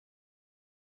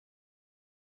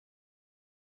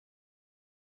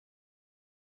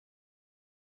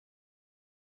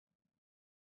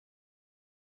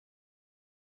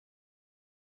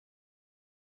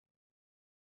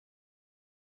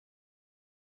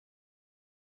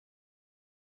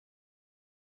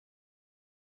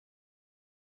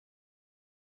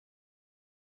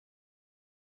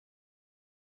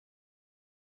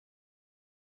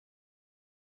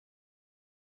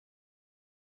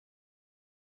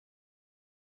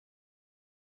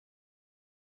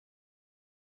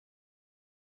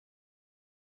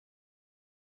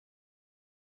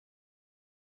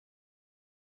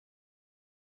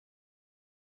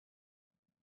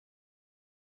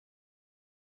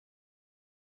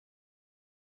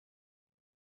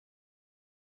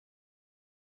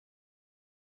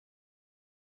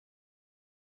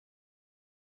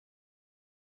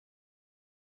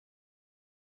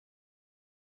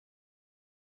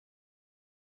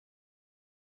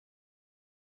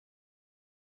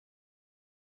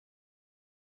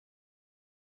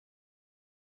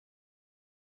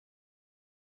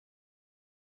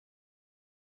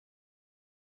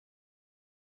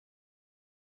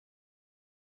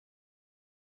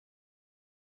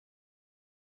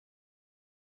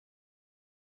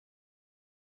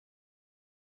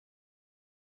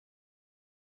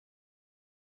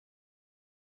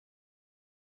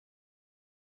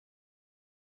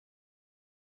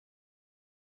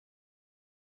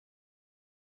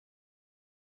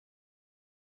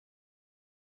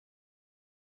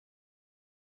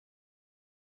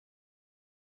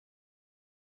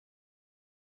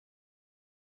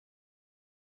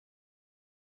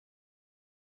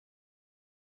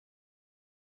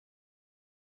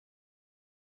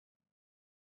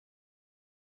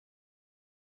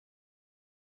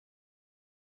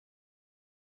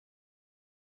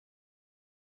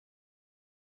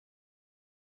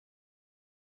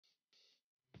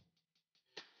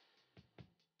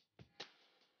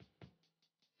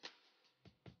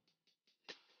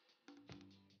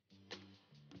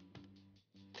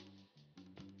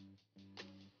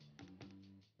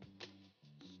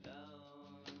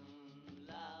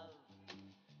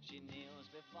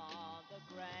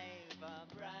grave a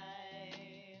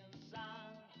brave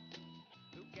son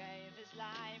who gave his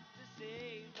life to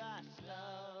save a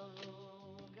slogan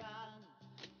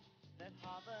that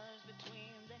hovers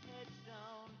between the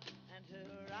headstone and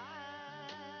her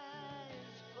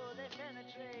eyes, for they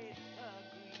penetrate her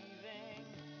grieving.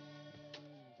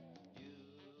 You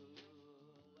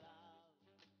love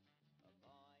a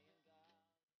boy and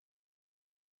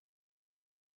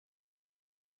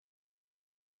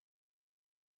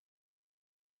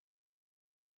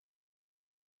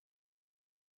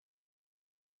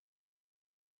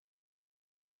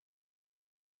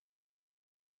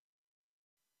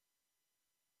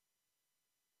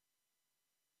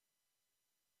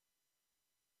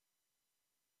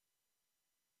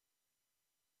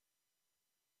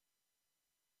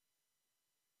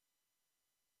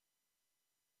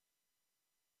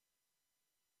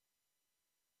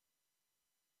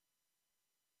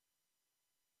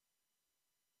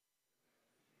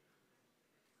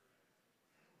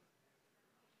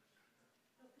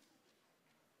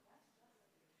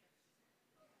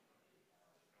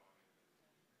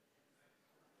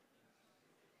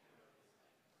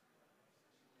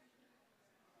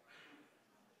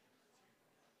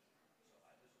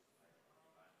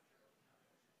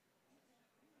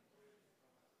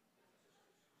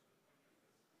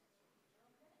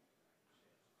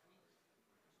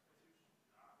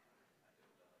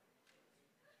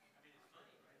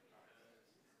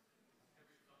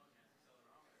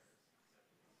girl.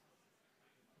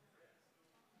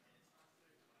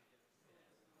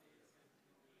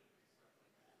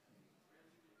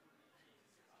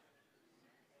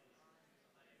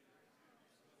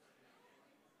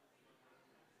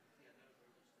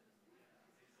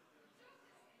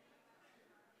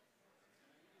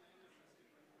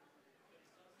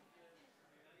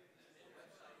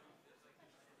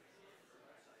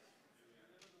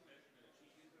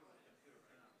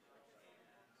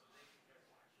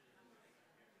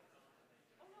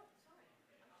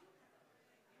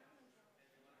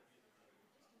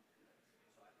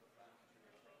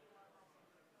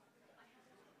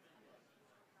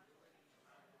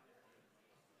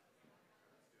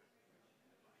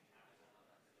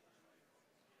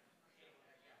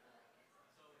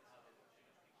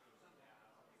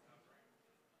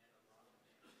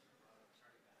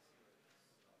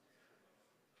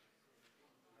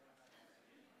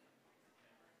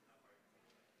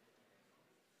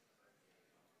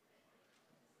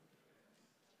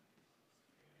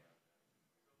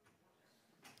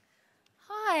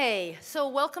 Hi, so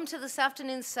welcome to this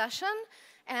afternoon's session.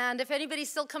 And if anybody's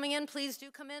still coming in, please do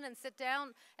come in and sit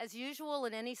down. As usual,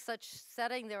 in any such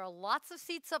setting, there are lots of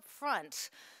seats up front.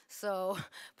 So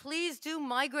please do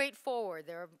migrate forward.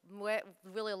 There are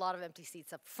really a lot of empty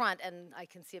seats up front, and I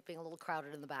can see it being a little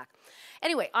crowded in the back.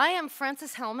 Anyway, I am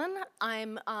Frances Hellman.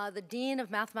 I'm the Dean of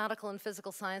Mathematical and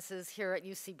Physical Sciences here at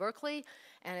UC Berkeley,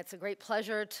 and it's a great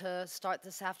pleasure to start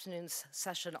this afternoon's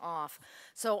session off.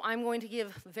 So I'm going to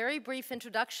give very brief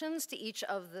introductions to each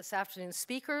of this afternoon's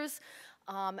speakers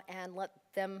and let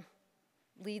them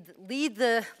lead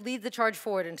the charge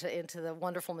forward into the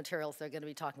wonderful materials they're going to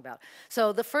be talking about.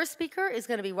 So the first speaker is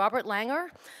going to be Robert Langer.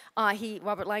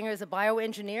 Robert Langer is a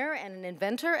bioengineer and an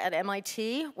inventor at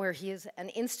MIT, where he is an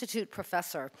institute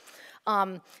professor.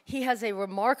 He has a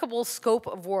remarkable scope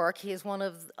of work. He is one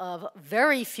of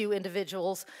very few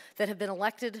individuals that have been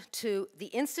elected to the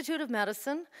Institute of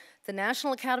Medicine, the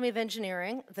National Academy of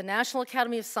Engineering, the National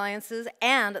Academy of Sciences,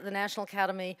 and the National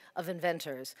Academy of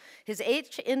Inventors. His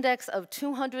H-index of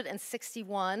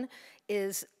 261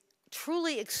 is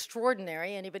truly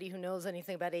extraordinary. Anybody who knows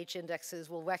anything about H-indexes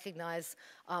will recognize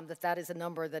that is a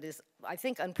number that is, I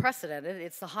think, unprecedented.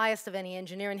 It's the highest of any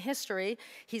engineer in history.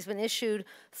 He's been issued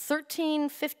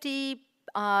 1,350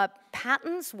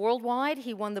 patents worldwide.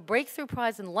 He won the Breakthrough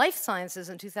Prize in Life Sciences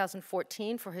in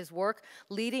 2014 for his work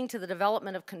leading to the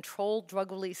development of controlled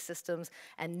drug release systems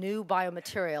and new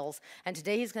biomaterials. And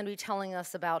today he's going to be telling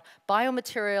us about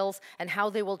biomaterials and how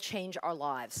they will change our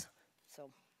lives. So,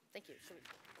 thank you.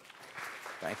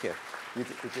 Thank you. You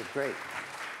did great.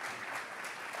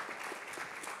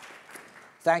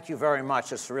 Thank you very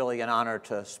much. It's really an honor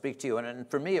to speak to you. And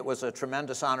for me, it was a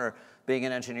tremendous honor being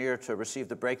an engineer to receive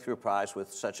the Breakthrough Prize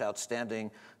with such outstanding,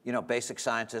 basic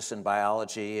scientists in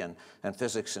biology and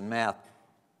physics and math.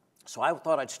 So I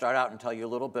thought I'd start out and tell you a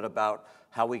little bit about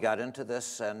how we got into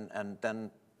this and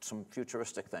then some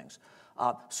futuristic things.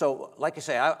 So like I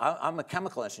say, I'm a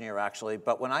chemical engineer, actually,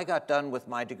 but when I got done with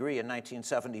my degree in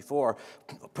 1974,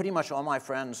 pretty much all my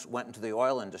friends went into the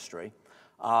oil industry.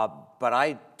 But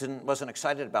I wasn't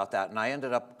excited about that, and I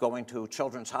ended up going to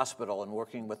Children's Hospital and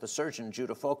working with the surgeon,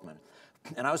 Judah Folkman.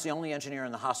 And I was the only engineer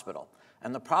in the hospital.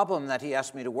 And the problem that he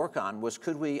asked me to work on was,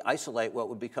 could we isolate what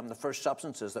would become the first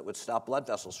substances that would stop blood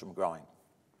vessels from growing?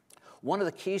 One of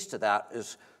the keys to that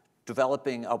is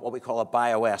developing what we call a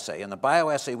bioassay. And the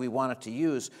bioassay we wanted to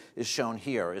use is shown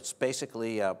here. It's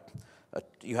basically,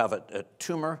 you have a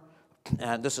tumor,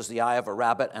 and this is the eye of a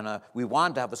rabbit, and we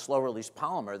wanted to have a slow-release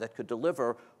polymer that could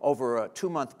deliver over a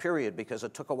 2-month period, because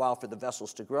it took a while for the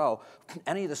vessels to grow,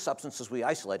 any of the substances we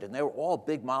isolated, and they were all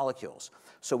big molecules.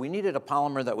 So we needed a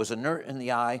polymer that was inert in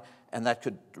the eye and that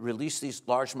could release these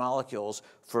large molecules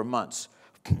for months.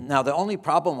 Now, the only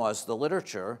problem was the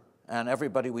literature, and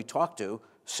everybody we talked to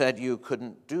said you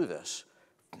couldn't do this.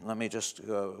 Let me just,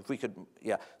 if we could,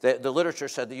 yeah. The literature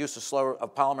said the use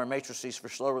of polymer matrices for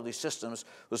slow-release systems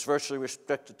was virtually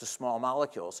restricted to small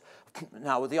molecules.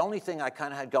 Now, the only thing I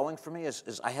kind of had going for me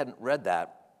is I hadn't read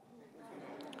that.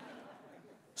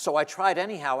 So I tried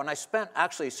anyhow, and I spent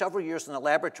actually several years in the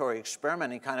laboratory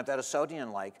experimenting kind of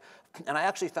Edisonian-like, and I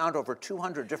actually found over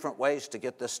 200 different ways to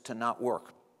get this to not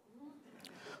work.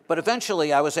 But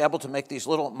eventually, I was able to make these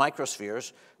little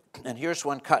microspheres, and here's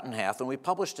one cut in half, and we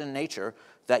published in Nature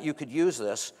that you could use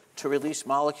this to release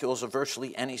molecules of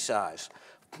virtually any size.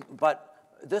 But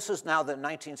this is now the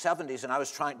 1970s, and I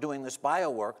was doing this bio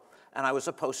work, and I was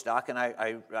a postdoc, and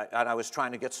I was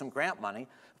trying to get some grant money.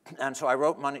 And so I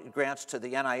wrote grants to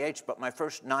the NIH, but my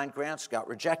first 9 grants got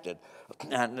rejected.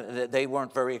 And they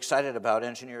weren't very excited about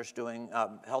engineers doing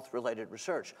health-related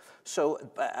research. So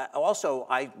also,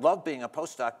 I love being a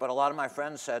postdoc, but a lot of my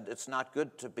friends said it's not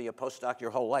good to be a postdoc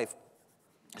your whole life.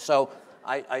 So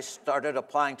I started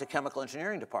applying to chemical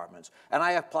engineering departments. And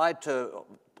I applied to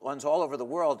ones all over the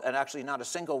world, and actually not a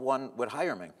single one would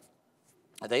hire me.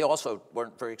 They also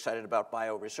weren't very excited about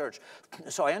bio research.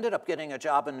 So I ended up getting a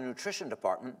job in the nutrition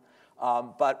department,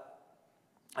 but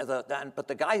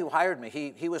the guy who hired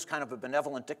me, he was kind of a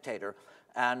benevolent dictator,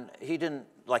 and he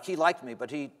liked me, but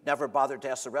he never bothered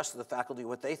to ask the rest of the faculty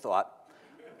what they thought.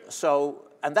 So,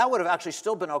 and that would have actually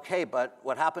still been okay, but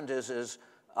what happened is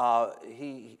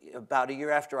about a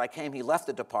year after I came, he left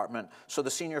the department, so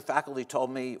the senior faculty told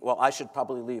me, well, I should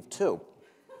probably leave too.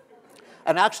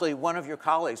 And actually, one of your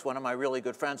colleagues, one of my really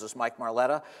good friends, is Mike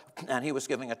Marletta, and he was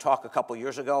giving a talk a couple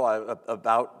years ago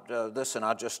about this, and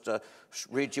I'll just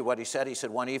read you what he said. He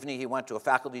said one evening he went to a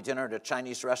faculty dinner at a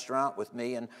Chinese restaurant with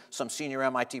me and some senior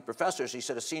MIT professors. He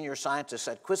said a senior scientist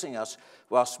sat quizzing us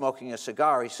while smoking a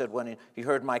cigar. He said when he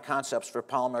heard my concepts for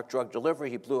polymeric drug delivery,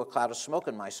 he blew a cloud of smoke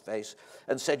in my face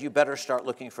and said, "You better start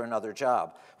looking for another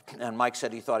job." And Mike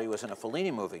said he thought he was in a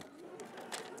Fellini movie.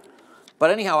 But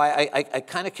anyhow, I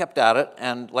kind of kept at it,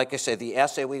 and like I say, the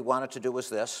assay we wanted to do was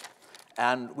this.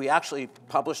 And we actually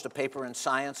published a paper in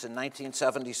Science in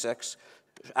 1976,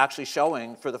 actually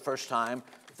showing for the first time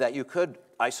that you could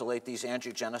isolate these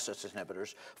angiogenesis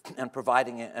inhibitors and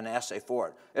providing an assay for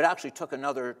it. It actually took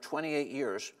another 28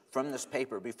 years from this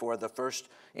paper before the first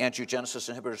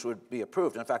angiogenesis inhibitors would be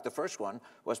approved. In fact, the first one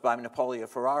was by Napoleon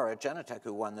Ferrara at Genentech,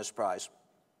 who won this prize.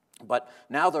 But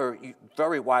now they're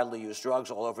very widely used drugs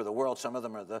all over the world. Some of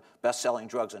them are the best-selling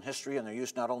drugs in history, and they're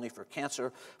used not only for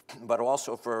cancer, but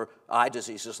also for eye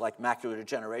diseases like macular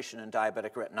degeneration and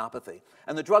diabetic retinopathy.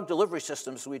 And the drug delivery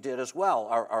systems we did as well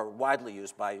are widely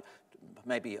used by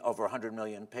maybe over 100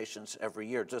 million patients every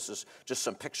year. This is just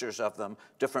some pictures of them,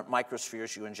 different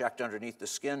microspheres you inject underneath the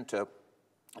skin to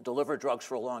deliver drugs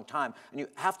for a long time. And you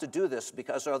have to do this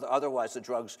because otherwise the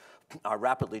drugs are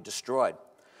rapidly destroyed.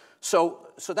 So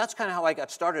that's kind of how I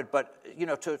got started, but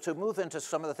to move into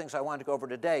some of the things I wanted to go over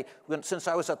today, since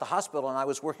I was at the hospital and I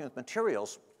was working with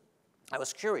materials, I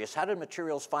was curious, how did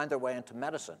materials find their way into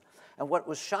medicine? And what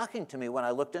was shocking to me when I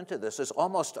looked into this is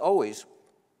almost always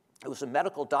it was a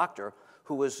medical doctor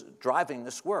who was driving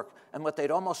this work, and what they'd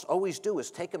almost always do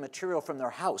is take a material from their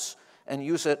house and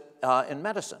use it in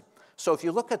medicine. So if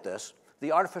you look at this,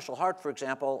 the artificial heart, for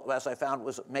example, as I found,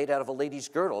 was made out of a lady's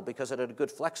girdle because it had a good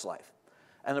flex life.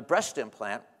 And the breast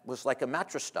implant was like a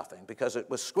mattress stuffing because it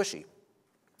was squishy.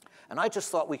 And I just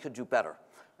thought we could do better.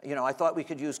 I thought we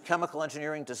could use chemical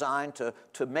engineering design to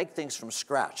make things from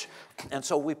scratch. And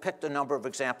so we picked a number of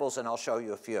examples, and I'll show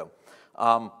you a few.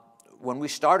 When we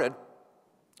started,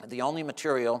 the only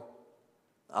material,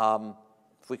 the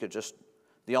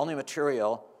only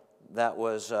material that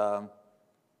was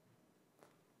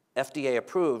FDA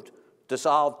approved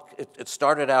dissolved. It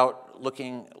started out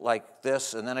looking like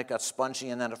this, and then it got spongy,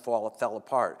 and then it fell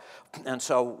apart. And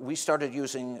so we started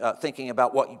thinking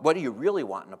about what do you really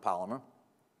want in a polymer?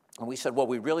 And we said, well,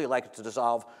 we really like it to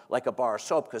dissolve like a bar of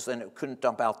soap because then it couldn't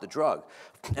dump out the drug.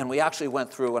 And we actually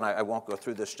went through, and I won't go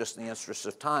through this just in the interest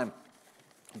of time,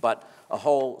 but a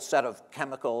whole set of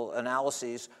chemical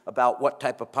analyses about what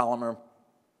type of polymer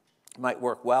might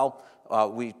work well.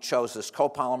 We chose this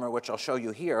copolymer, which I'll show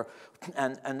you here.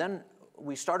 And then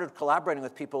we started collaborating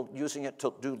with people using it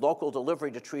to do local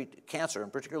delivery to treat cancer,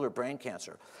 in particular brain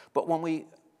cancer. But when we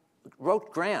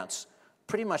wrote grants,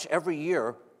 pretty much every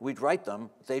year we'd write them,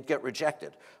 they'd get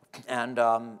rejected. And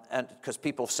because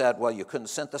people said, well, you couldn't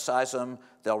synthesize them,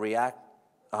 they'll react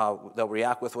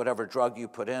with whatever drug you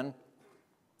put in.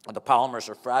 The polymers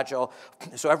are fragile.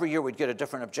 So every year we'd get a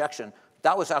different objection.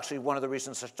 That was actually one of the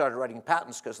reasons I started writing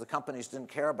patents, because the companies didn't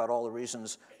care about all the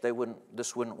reasons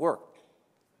this wouldn't work.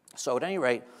 So at any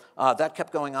rate, that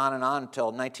kept going on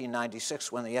until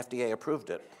 1996 when the FDA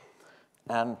approved it.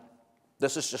 And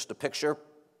this is just a picture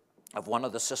of one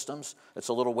of the systems. It's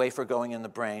a little wafer going in the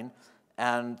brain.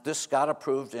 And this got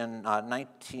approved in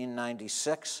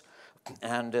 1996.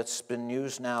 And it's been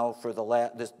used now for the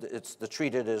the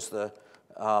treated is the,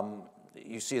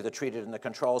 you see the treated in the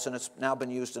controls. And it's now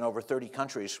been used in over 30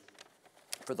 countries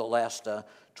for the last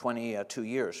 22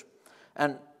 years.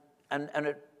 And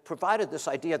it provided this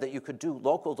idea that you could do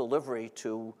local delivery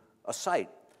to a site.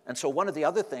 And so one of the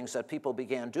other things that people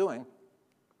began doing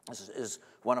is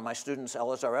one of my students,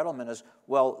 Elazar Edelman, is,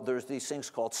 well, there's these things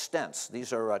called stents.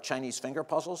 These are Chinese finger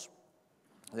puzzles.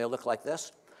 They look like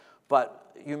this.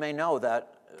 But you may know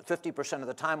that 50% of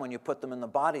the time when you put them in the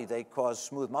body, they cause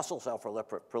smooth muscle cell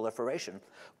proliferation.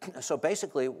 So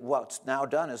basically, what's now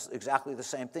done is exactly the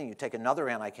same thing. You take another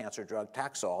anti-cancer drug,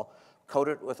 Taxol, coat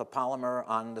it with a polymer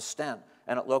on the stent,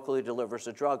 and it locally delivers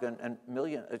the drug, and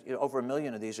over 1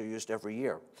 million of these are used every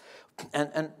year.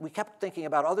 And we kept thinking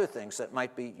about other things that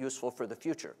might be useful for the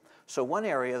future. So one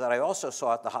area that I also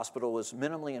saw at the hospital was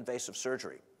minimally invasive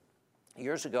surgery.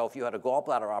 Years ago, if you had a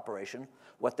gallbladder operation,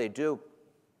 what they do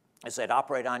is they'd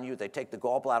operate on you, they'd take the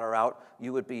gallbladder out,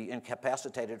 you would be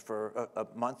incapacitated for a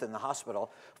month in the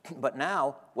hospital. But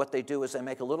now, what they do is they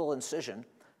make a little incision,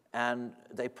 and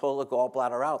they pull the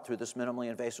gallbladder out through this minimally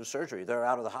invasive surgery. They're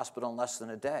out of the hospital in less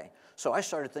than a day. So I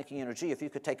started thinking, gee, if you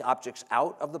could take objects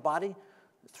out of the body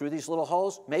through these little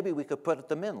holes, maybe we could put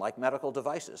them in like medical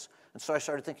devices. And so I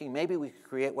started thinking maybe we could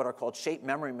create what are called shape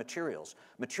memory materials,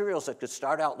 materials that could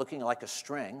start out looking like a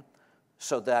string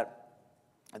so that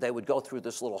they would go through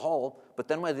this little hole, but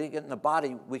then when they get in the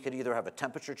body, we could either have a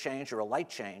temperature change or a light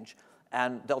change,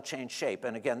 and they'll change shape.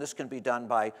 And again, this can be done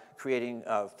by creating,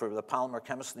 for the polymer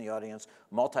chemists in the audience,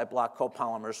 multi-block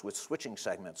copolymers with switching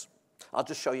segments. I'll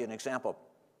just show you an example.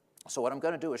 So what I'm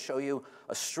going to do is show you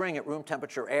a string at room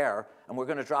temperature air, and we're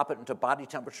going to drop it into body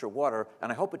temperature water,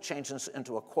 and I hope it changes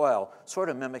into a coil, sort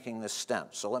of mimicking this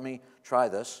stent. So let me try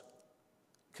this.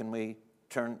 Can we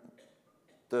turn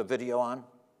the video on?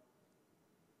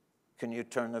 Can you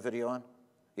turn the video on?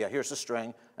 Yeah, here's the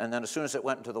string, and then as soon as it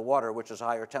went into the water, which is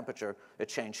higher temperature, it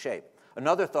changed shape.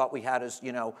 Another thought we had is,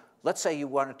 let's say you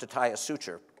wanted to tie a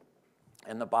suture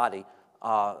in the body,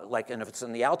 and if it's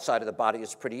in the outside of the body,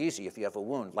 it's pretty easy if you have a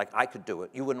wound. Like, I could do it.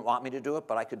 You wouldn't want me to do it,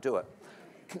 but I could do it.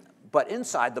 But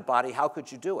inside the body, how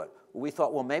could you do it? We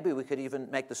thought, well, maybe we could even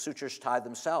make the sutures tie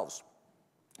themselves.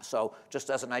 So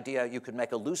just as an idea, you could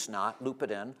make a loose knot, loop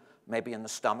it in, maybe in the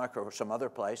stomach or some other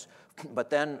place. But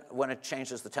then when it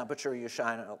changes the temperature, you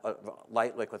shine a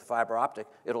light like with fiber optic,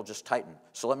 it'll just tighten.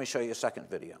 So let me show you a second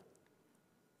video.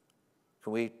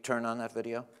 Can we turn on that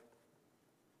video?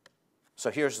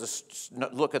 So here's this,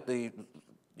 look at the,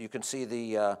 you can see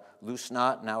the loose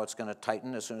knot. Now it's going to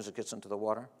tighten as soon as it gets into the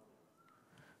water.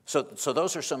 So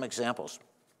those are some examples.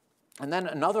 And then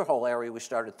another whole area we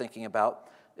started thinking about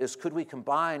is, could we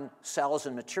combine cells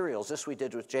and materials? This we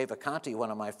did with Jay Vacanti, one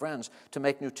of my friends, to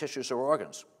make new tissues or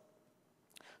organs.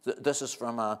 This is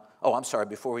from, oh, I'm sorry,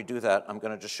 before we do that, I'm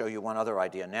going to just show you one other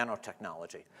idea,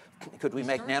 nanotechnology. Could we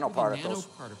make nanoparticles?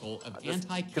 Nanoparticle of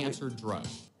anti-cancer drug.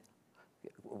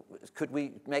 Could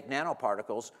we make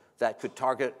nanoparticles that could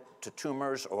target to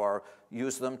tumors or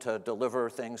use them to deliver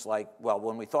things like, well,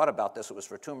 when we thought about this, it was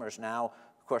for tumors. Now,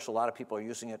 of course, a lot of people are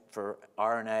using it for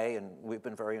RNA, and we've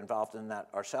been very involved in that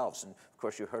ourselves. And of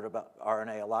course, you heard about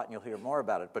RNA a lot, and you'll hear more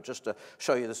about it. But just to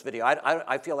show you this video,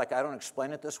 I feel like I don't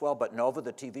explain it this well, but Nova,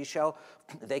 the TV show,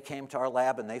 they came to our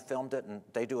lab, and they filmed it, and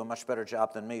they do a much better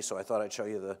job than me, so I thought I'd show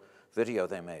you the video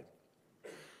they made.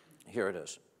 Here it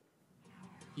is.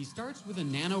 He starts with a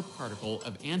nanoparticle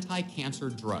of anti-cancer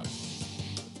drug.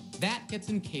 That gets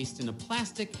encased in a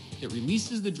plastic that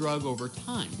releases the drug over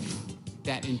time.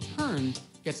 That, in turn,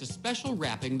 gets a special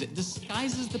wrapping that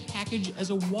disguises the package as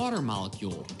a water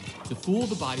molecule to fool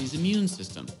the body's immune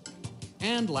system.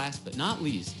 And last but not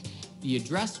least, the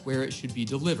address where it should be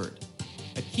delivered,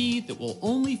 a key that will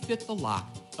only fit the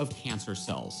lock of cancer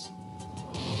cells.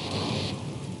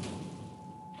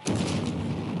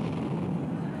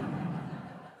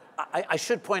 I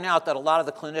should point out that a lot of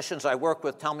the clinicians I work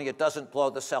with tell me it doesn't blow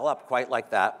the cell up quite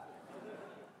like that.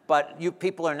 But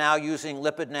people are now using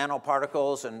lipid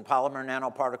nanoparticles and polymer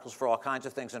nanoparticles for all kinds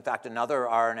of things. In fact, another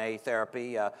RNA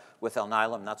therapy with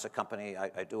Alnylam, that's a company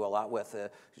I do a lot with,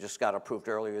 just got approved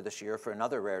earlier this year for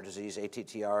another rare disease,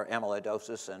 ATTR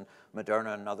amyloidosis, and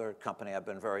Moderna, another company I've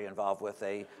been very involved with.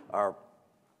 They are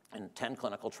in 10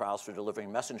 clinical trials for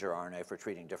delivering messenger RNA for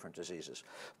treating different diseases.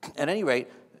 At any rate,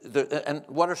 and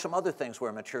what are some other things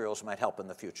where materials might help in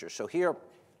the future? So here,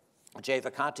 Jay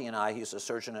Vacanti and I, he's a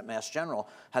surgeon at Mass General,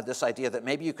 had this idea that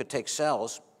maybe you could take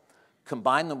cells,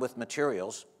 combine them with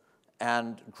materials,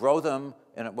 and grow them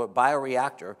in a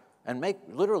bioreactor and make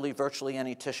literally virtually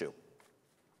any tissue.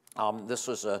 This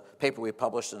was a paper we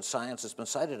published in Science. It's been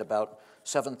cited about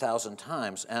 7,000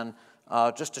 times. And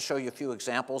just to show you a few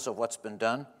examples of what's been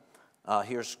done,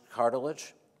 here's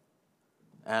cartilage.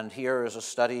 And here is a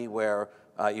study where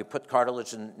you put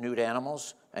cartilage in nude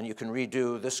animals, and you can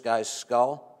redo this guy's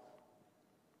skull,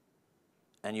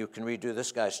 and you can redo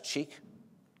this guy's cheek.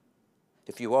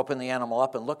 If you open the animal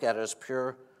up and look at it as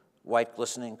pure white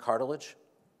glistening cartilage,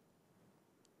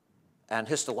 and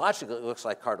histologically it looks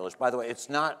like cartilage. By the way, it's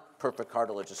not perfect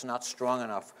cartilage. It's not strong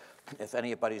enough if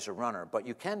anybody's a runner, but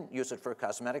you can use it for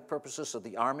cosmetic purposes. So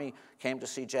the Army came to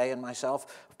see Jay and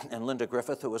myself, and Linda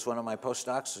Griffith, who was one of my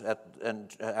postdocs,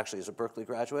 and actually is a Berkeley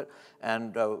graduate,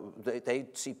 and they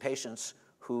see patients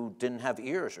who didn't have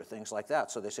ears or things like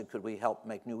that. So they said, could we help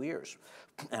make new ears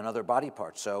and other body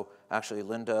parts? So actually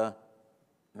Linda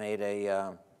made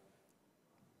a,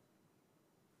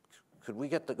 could we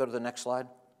go to the next slide?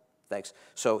 Thanks.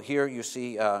 So here you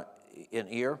see an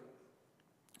ear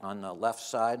on the left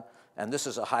side, and this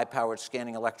is a high-powered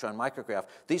scanning electron micrograph.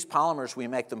 These polymers, we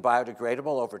make them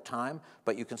biodegradable over time,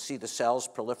 but you can see the cells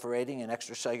proliferating in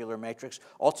extracellular matrix.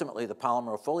 Ultimately, the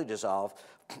polymer will fully dissolve,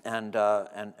 and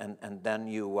then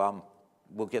you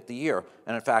will get the ear.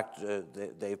 And in fact,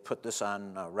 they put this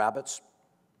on rabbits.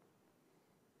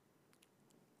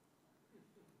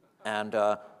 And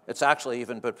it's actually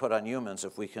even been put on humans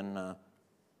if we can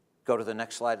go to the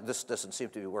next slide. This doesn't seem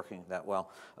to be working that well.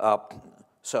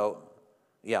 So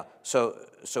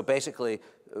basically,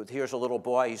 here's a little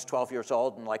boy. He's 12 years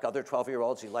old, and like other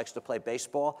 12-year-olds, he likes to play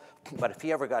baseball. But if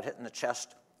he ever got hit in the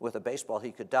chest with a baseball,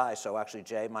 he could die. So actually,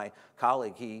 Jay, my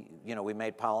colleague, we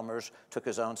made polymers, took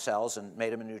his own cells, and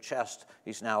made him a new chest.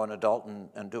 He's now an adult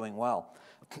and doing well.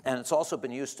 And it's also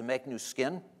been used to make new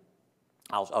skin.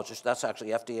 That's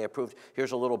actually FDA approved.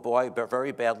 Here's a little boy,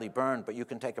 very badly burned, but you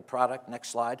can take a product, next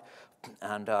slide,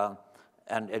 and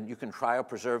you can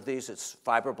cryopreserve these. It's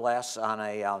fibroblasts on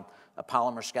a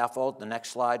polymer scaffold. The next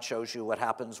slide shows you what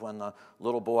happens when the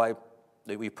little boy,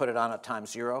 we put it on at time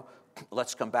 0.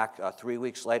 Let's come back 3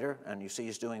 weeks later, and you see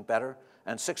he's doing better.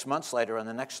 And 6 months later, on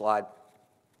the next slide,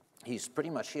 he's pretty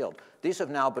much healed. These have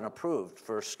now been approved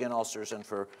for skin ulcers and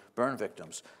for burn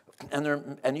victims.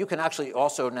 And you can actually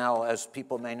also now, as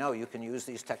people may know, you can use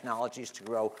these technologies to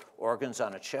grow organs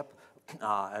on a chip,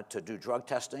 to do drug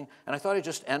testing. And I thought I'd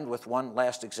just end with one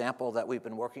last example that we've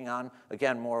been working on,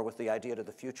 again, more with the idea to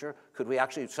the future. Could we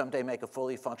actually someday make a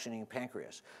fully functioning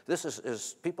pancreas? This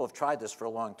is people have tried this for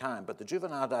a long time, but the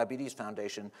Juvenile Diabetes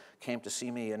Foundation came to see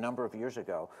me a number of years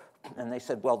ago, and they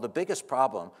said, well, the biggest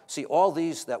problem, see, all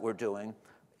these that we're doing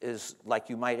is like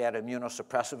you might add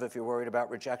immunosuppressive if you're worried about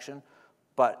rejection,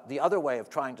 but the other way of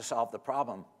trying to solve the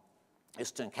problem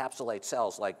is to encapsulate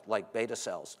cells like beta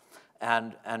cells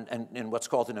and in what's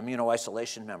called an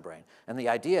immunoisolation membrane. And the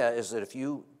idea is that if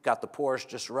you got the pores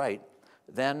just right,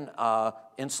 then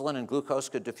insulin and glucose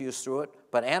could diffuse through it,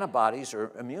 but antibodies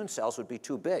or immune cells would be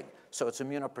too big, so it's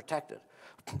immunoprotected.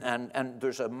 And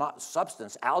there's a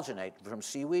substance, alginate, from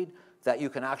seaweed that you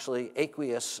can actually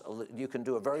you can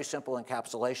do a very simple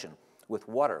encapsulation with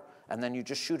water, and then you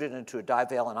just shoot it into a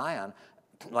divalent ion,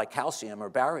 like calcium or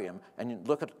barium, and you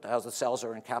look at how the cells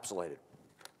are encapsulated.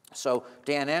 So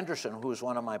Dan Anderson, who's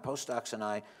one of my postdocs, and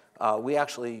I, we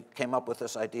actually came up with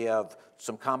this idea of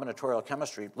some combinatorial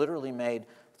chemistry, literally made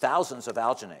thousands of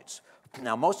alginates.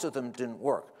 Now, most of them didn't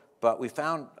work, but we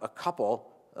found a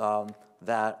couple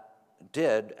that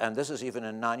did, and this is even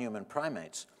in non-human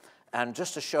primates. And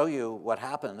just to show you what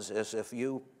happens is if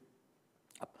you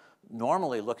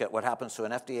normally look at what happens to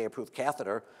an FDA-approved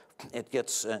catheter, it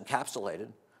gets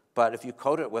encapsulated. But if you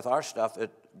coat it with our stuff,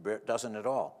 it doesn't at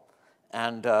all.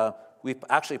 And we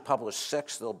actually published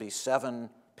 6. There'll be 7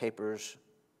 papers.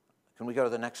 Can we go to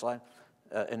the next slide?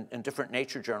 in different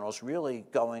nature journals, really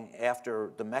going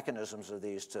after the mechanisms of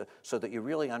these so that you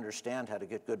really understand how to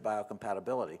get good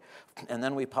biocompatibility. And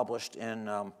then we published in,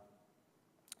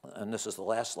 and this is the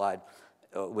last slide,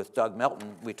 with Doug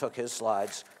Melton, we took his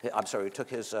slides, I'm sorry, we took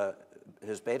his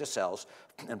beta cells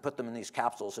and put them in these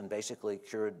capsules and basically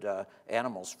cured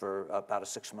animals for about a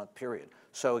 6-month period.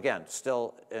 So again,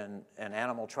 still in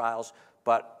animal trials,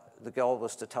 but the goal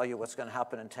was to tell you what's going to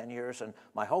happen in 10 years, and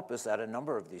my hope is that a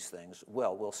number of these things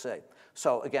will. We'll see.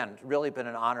 So again, really been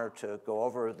an honor to go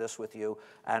over this with you,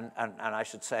 and I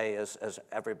should say, as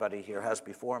everybody here has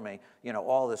before me, you know,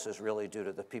 all this is really due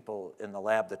to the people in the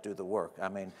lab that do the work. I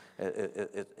mean,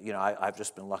 you know, I've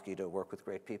just been lucky to work with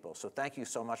great people. So thank you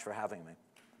so much for having me.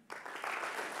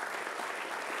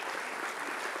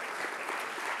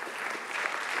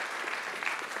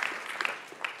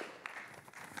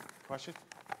 Question?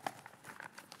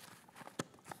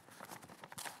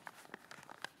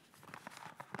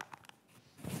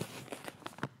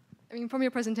 I mean, from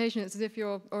your presentation, it's as if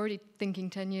you're already thinking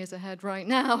 10 years ahead right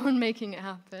now and making it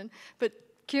happen. But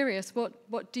curious,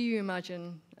 what do you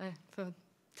imagine for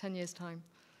 10 years' time?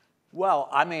 Well,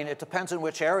 I mean, it depends on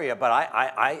which area, but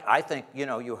I think, you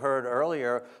know, you heard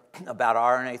earlier about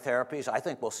RNA therapies. I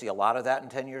think we'll see a lot of that in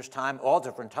 10 years' time, all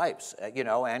different types, you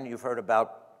know, and you've heard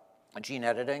about gene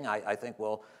editing. I think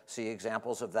we'll see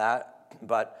examples of that.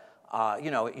 But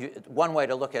you know, one way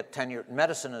to look at 10-year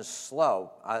medicine is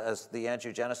slow, as the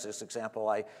angiogenesis example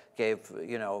I gave,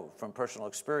 you know, from personal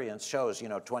experience shows, you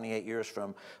know, 28 years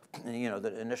from, you know,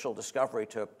 the initial discovery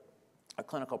to a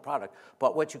clinical product.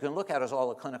 But what you can look at is all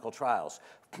the clinical trials.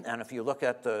 And if you look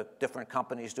at the different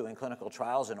companies doing clinical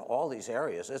trials in all these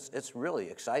areas, it's really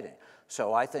exciting.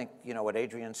 So I think, you know, what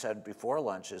Adrian said before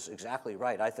lunch is exactly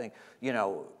right. I think, you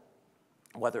know,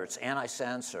 whether it's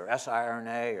antisense or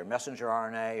siRNA or messenger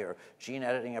RNA or gene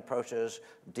editing approaches,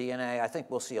 DNA, I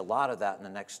think we'll see a lot of that in the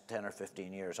next 10 or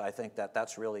 15 years. I think that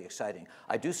that's really exciting.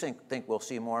 I do think we'll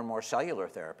see more and more cellular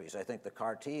therapies. I think the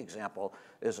CAR T example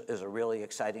is a really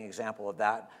exciting example of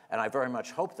that, and I very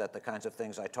much hope that the kinds of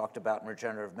things I talked about in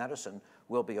regenerative medicine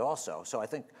will be also. So I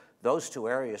think those two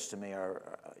areas to me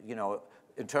are, you know,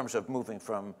 in terms of moving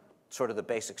from sort of the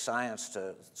basic science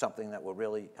to something that will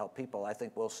really help people, I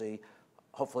think we'll see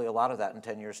hopefully a lot of that in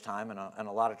 10 years' time and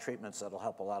a lot of treatments that'll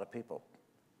help a lot of people.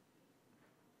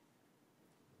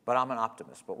 But I'm an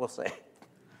optimist, but we'll see.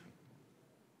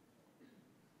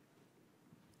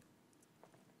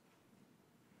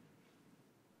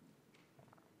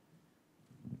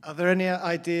 Are there any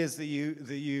ideas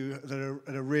that are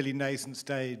at a really nascent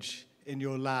stage in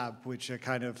your lab, which are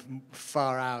kind of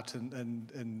far out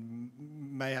and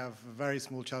may have a very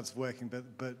small chance of working,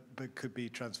 but could be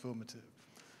transformative?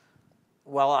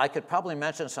 Well, I could probably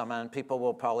mention some, and people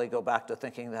will probably go back to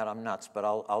thinking that I'm nuts, but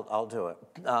I'll do it.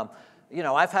 You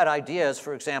know, I've had ideas,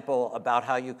 for example, about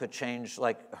how you could change,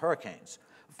 like, hurricanes,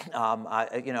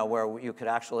 you know, where you could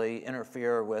actually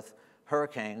interfere with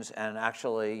hurricanes and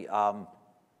actually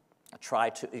try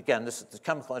to, again, this is the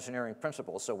chemical engineering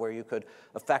principle, so where you could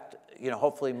affect, you know,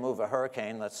 hopefully move a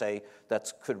hurricane, let's say,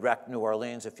 that could wreck New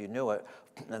Orleans if you knew it,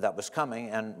 that was coming,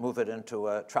 and move it into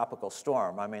a tropical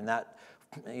storm. I mean, that,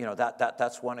 you know,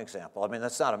 that's one example. I mean,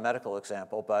 that's not a medical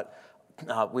example, but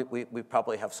we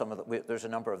probably have some of the, there's a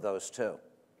number of those too.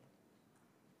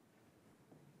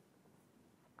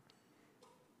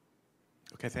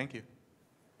 Okay, thank you.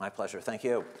 My pleasure, thank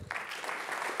you.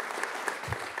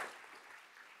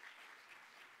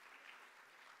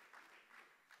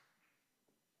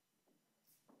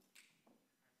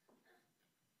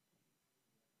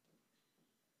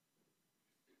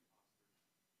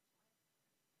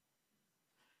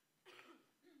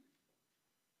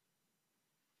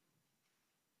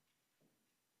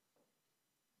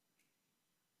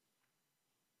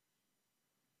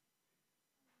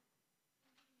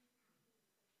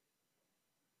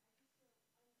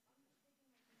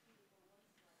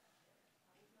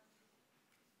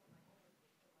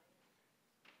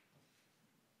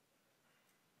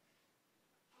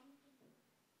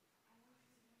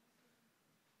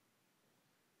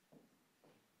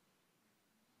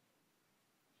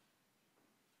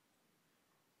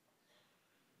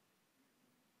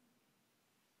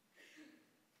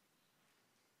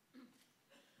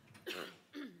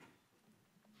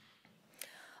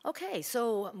 Okay,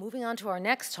 so moving on to our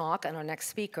next talk and our next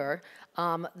speaker.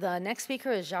 The next speaker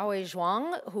is Xiaowei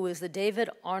Zhuang, who is the David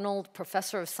Arnold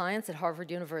Professor of Science at Harvard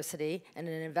University and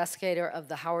an investigator of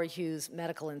the Howard Hughes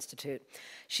Medical Institute.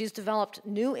 She's developed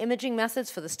new imaging methods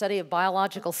for the study of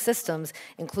biological systems,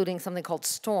 including something called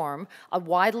STORM, a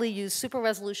widely used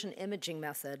super-resolution imaging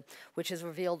method, which has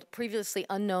revealed previously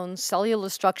unknown cellular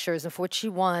structures, and for which she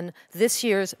won this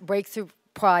year's Breakthrough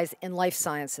Prize in Life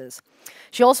Sciences.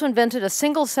 She also invented a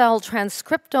single-cell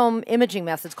transcriptome imaging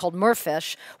method called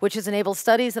MERFISH, which has enabled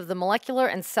studies of the molecular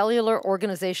and cellular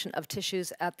organization of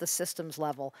tissues at the systems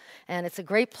level. And it's a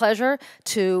great pleasure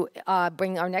to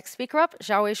bring our next speaker up,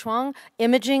 Xiaowei Zhuang,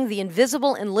 Imaging the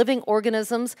Invisible in Living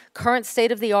Organisms, Current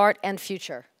State of the Art and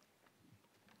Future.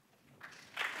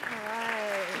 All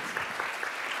right.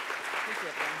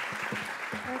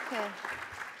 Okay.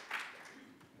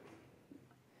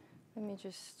 Let me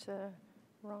just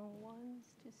wrong ones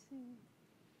to see.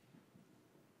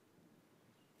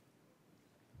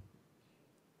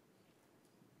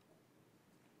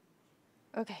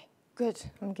 Okay, good.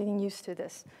 I'm getting used to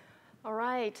this. All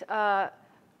right.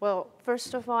 Well,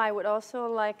 first of all, I would also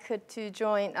like to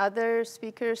join other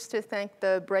speakers to thank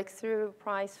the Breakthrough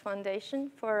Prize Foundation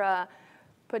for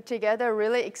put together a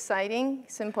really exciting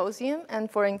symposium and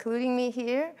for including me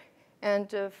here and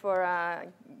for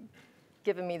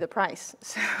given me the prize.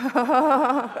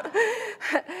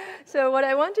 So what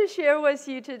I want to share with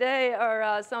you today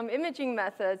are some imaging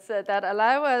methods that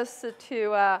allow us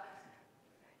to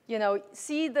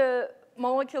see the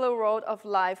molecular world of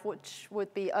life, which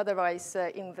would be otherwise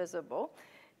invisible.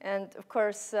 And of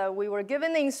course, we were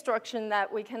given the instruction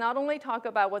that we can not only talk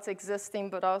about what's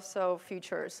existing, but also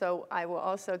future. So I will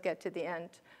also get to the end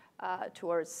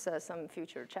towards some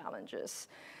future challenges.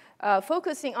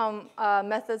 Focusing on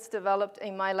methods developed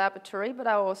in my laboratory, but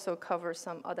I'll also cover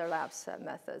some other labs'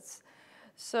 methods.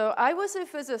 So I was a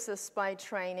physicist by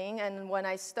training, and when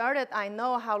I started, I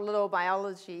know how little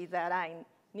biology that I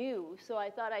knew, so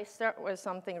I thought I'd start with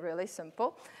something really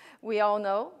simple. We all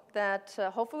know that,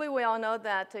 hopefully we all know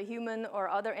that human or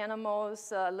other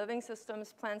animals, living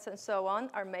systems, plants, and so on,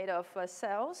 are made of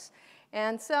cells.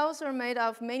 And cells are made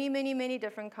of many, many, many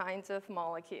different kinds of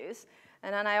molecules.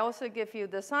 And then I also give you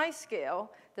the size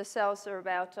scale. The cells are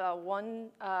about 1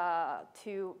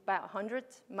 to about 100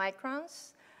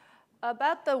 microns,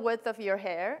 about the width of your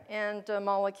hair, and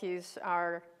molecules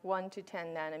are 1 to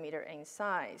 10 nanometer in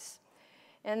size.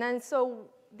 And then so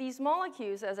these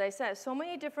molecules, as I said, so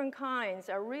many different kinds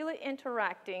are really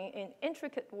interacting in an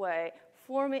intricate way,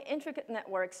 forming intricate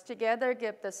networks together,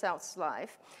 give the cells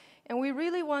life. And we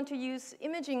really want to use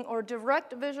imaging or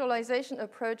direct visualization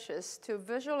approaches to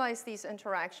visualize these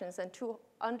interactions and to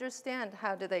understand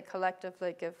how do they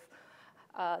collectively give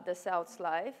the cells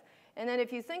life. And then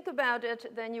if you think about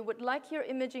it, then you would like your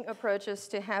imaging approaches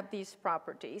to have these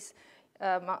properties.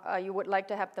 You would like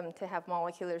to have them to have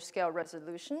molecular scale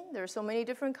resolution. There are so many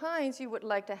different kinds. You would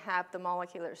like to have the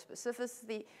molecular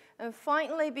specificity. And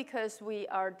finally, because we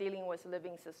are dealing with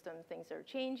living systems, things are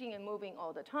changing and moving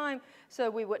all the time,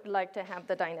 so we would like to have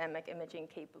the dynamic imaging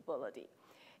capability.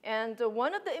 And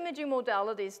one of the imaging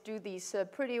modalities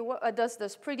does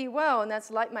this pretty well, and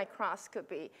that's light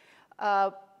microscopy.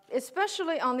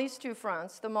 Especially on these two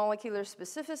fronts, the molecular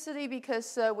specificity,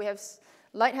 because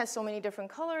light has so many different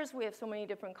colors, we have so many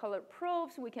different colored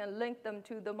probes, we can link them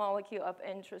to the molecule of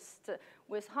interest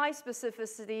with high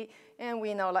specificity, and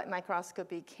we know light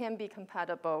microscopy can be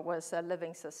compatible with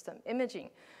living system imaging.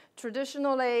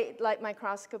 Traditionally, light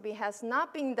microscopy has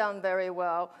not been done very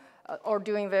well, or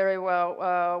doing very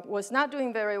well, was not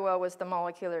doing very well with the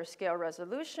molecular scale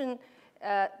resolution.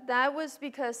 That was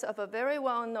because of a very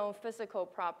well-known physical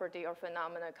property or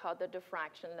phenomena called the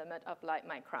diffraction limit of light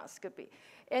microscopy.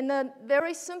 In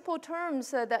very simple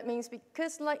terms, that means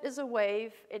because light is a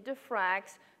wave, it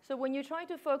diffracts. So when you try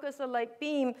to focus the light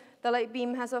beam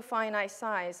has a finite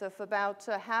size of about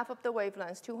half of the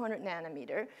wavelength, 200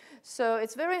 nanometer. So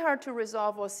it's very hard to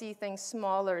resolve or see things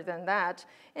smaller than that.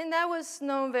 And that was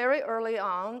known very early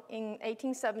on in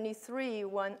 1873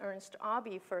 when Ernst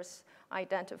Abbe first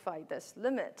identified this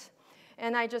limit.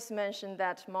 And I just mentioned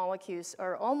that molecules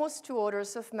are almost 2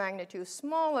 orders of magnitude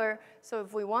smaller. So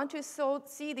if we want to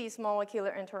see these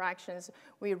molecular interactions,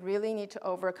 we really need to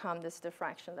overcome this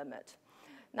diffraction limit.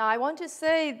 Now, I want to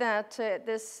say that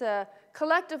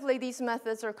collectively, these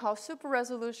methods are called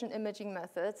super-resolution imaging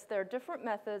methods. There are different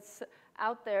methods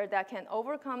out there that can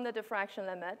overcome the diffraction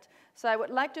limit. So I would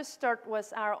like to start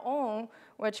with our own,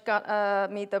 which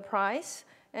got me the prize,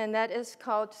 and that is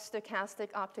called stochastic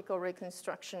optical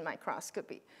reconstruction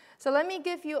microscopy. So let me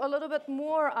give you a little bit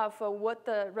more of what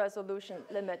the resolution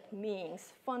limit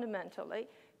means fundamentally.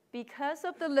 because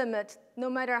of the limit, no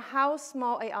matter how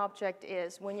small an object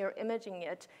is, when you're imaging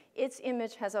it, its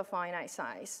image has a finite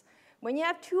size. When you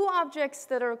have two objects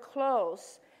that are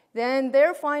close, then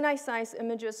their finite size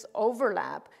images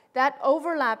overlap. That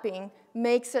overlapping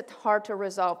makes it hard to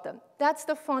resolve them. That's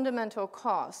the fundamental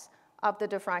cause of the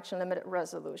diffraction limited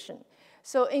resolution.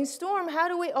 So in STORM, how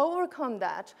do we overcome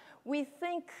that? We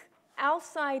think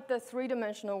outside the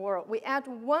three-dimensional world. We add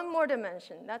one more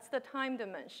dimension. That's the time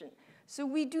dimension. So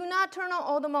we do not turn on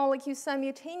all the molecules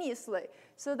simultaneously,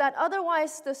 so that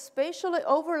otherwise the spatially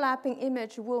overlapping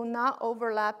image will not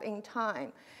overlap in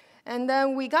time. And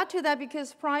then we got to that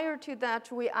because prior to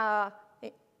that, we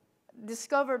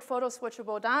discovered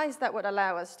photo-switchable dyes that would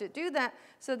allow us to do that.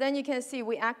 So then you can see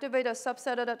we activate a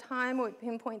subset at a time. We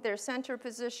pinpoint their center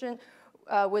position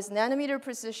with nanometer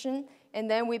precision. And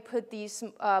then we put these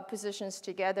positions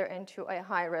together into a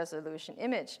high-resolution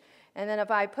image. And then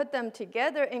if I put them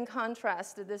together in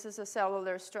contrast, this is a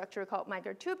cellular structure called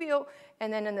microtubule.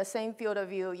 And then in the same field of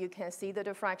view, you can see the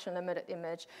diffraction-limited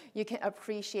image. You can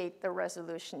appreciate the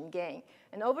resolution gain.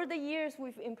 And over the years,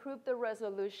 we've improved the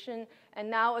resolution. And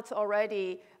now it's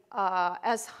already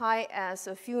as high as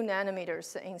a few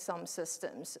nanometers in some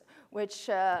systems, which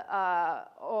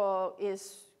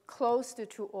is close to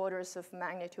 2 orders of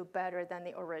magnitude better than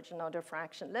the original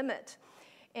diffraction limit.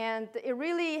 And it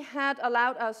really had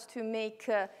allowed us to make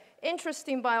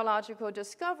interesting biological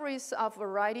discoveries of a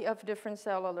variety of different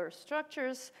cellular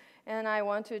structures. And I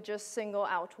want to just single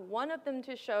out one of them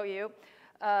to show you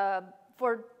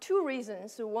for 2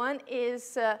 reasons. One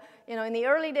is, in the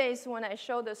early days when I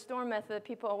showed the STORM method,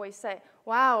 people always say,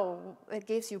 wow, it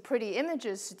gives you pretty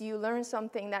images. Do you learn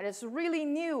something that is really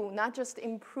new, not just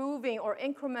improving or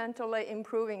incrementally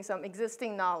improving some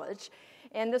existing knowledge?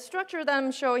 And the structure that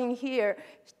I'm showing here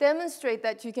demonstrates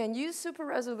that you can use super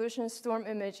resolution STORM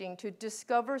imaging to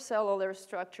discover cellular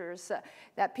structures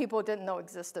that people didn't know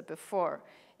existed before.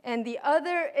 And the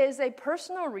other is a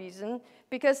personal reason,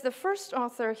 because the first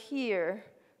author here,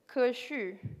 Ke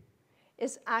Xu,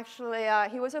 is actually,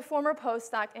 he was a former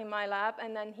postdoc in my lab,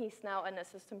 and then he's now an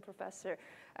assistant professor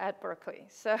at Berkeley.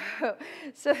 So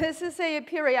this is a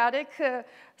periodic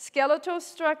skeletal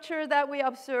structure that we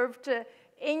observed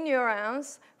in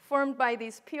neurons formed by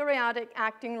these periodic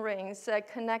actin rings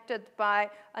connected by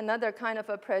another kind of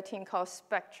a protein called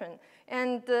spectrin.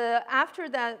 And after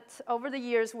that, over the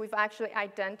years, we've actually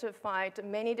identified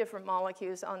many different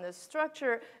molecules on this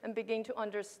structure and begin to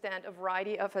understand a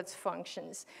variety of its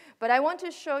functions. But I want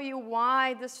to show you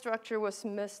why this structure was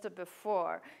missed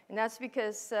before. And that's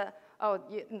because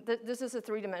this is a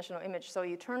 3-dimensional image. So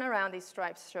you turn around, these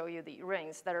stripes show you the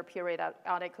rings that are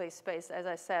periodically spaced, as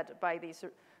I said, by these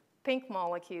pink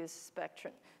molecules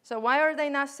spectrum. So why are they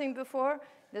not seen before?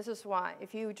 This is why.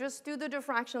 If you just do the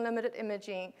diffraction-limited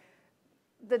imaging,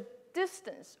 the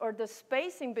distance or the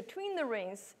spacing between the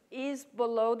rings is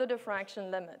below the diffraction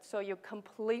limit. So you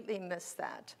completely miss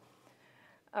that.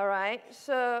 All right,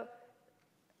 so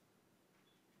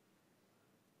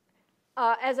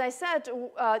as I said,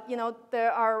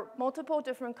 there are multiple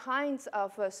different kinds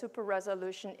of super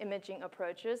resolution imaging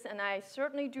approaches, and I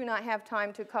certainly do not have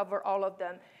time to cover all of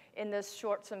them in this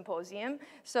short symposium.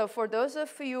 So for those of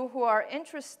you who are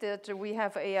interested, we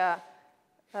have a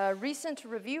recent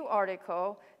review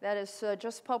article that is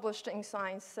just published in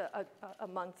Science a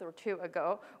month or 2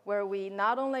 ago, where we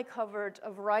not only covered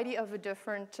a variety of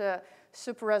different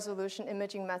super resolution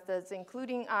imaging methods,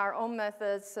 including our own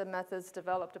methods, methods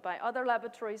developed by other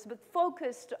laboratories, but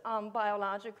focused on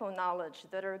biological knowledge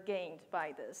that are gained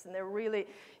by this. And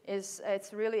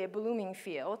it's really a blooming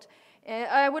field. And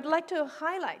I would like to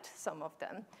highlight some of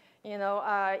them.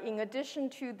 In addition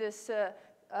to this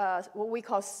what we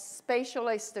call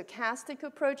spatially stochastic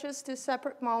approaches to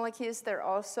separate molecules, there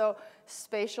are also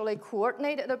spatially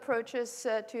coordinated approaches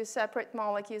to separate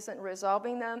molecules and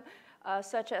resolving them,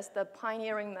 such as the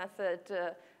pioneering method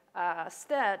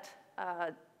STED,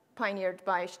 pioneered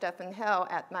by Stefan Hell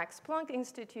at Max Planck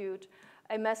Institute,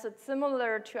 a method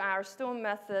similar to our STORM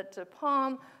method,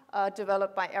 PALM,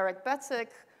 developed by Eric Betzik,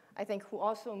 I think, who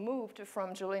also moved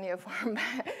from Geliniform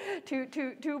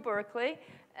to Berkeley.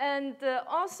 And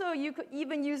also, you could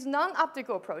even use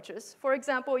non-optical approaches. For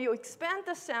example, you expand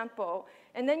the sample,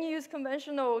 and then you use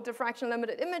conventional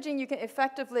diffraction-limited imaging. You can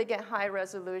effectively get high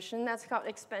resolution. That's called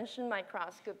expansion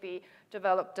microscopy,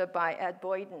 developed by Ed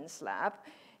Boyden's lab.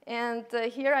 And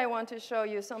here I want to show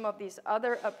you some of these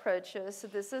other approaches.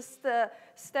 This is the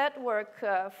STED work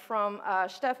from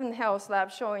Stefan Hell's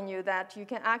lab, showing you that you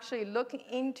can actually look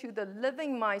into the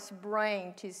living mice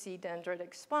brain to see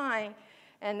dendritic spine.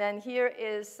 And then here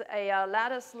is a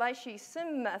lattice Lychee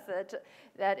sim method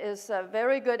that is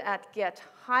very good at get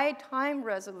high time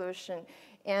resolution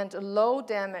and low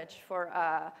damage for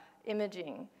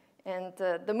imaging. And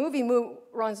the movie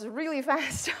runs really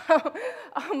fast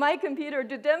on my computer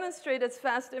to demonstrate its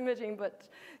fast imaging, but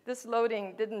this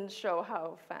loading didn't show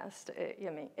how fast,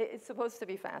 it's supposed to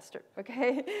be faster,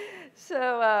 okay?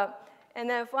 So, and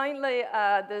then finally,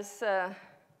 this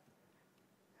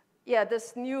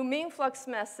new mean flux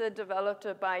method developed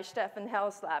by Stefan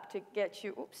Hell's lab to get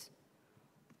you, oops,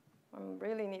 I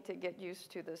really need to get used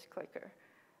to this clicker.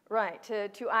 Right,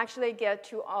 to actually get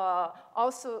to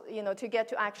to get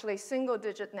to actually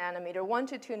single-digit nanometer, 1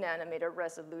 to 2 nanometer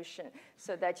resolution,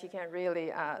 so that you can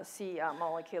really see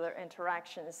molecular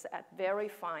interactions at very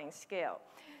fine scale.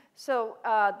 So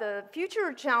the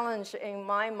future challenge in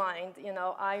my mind,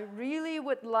 I really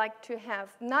would like to have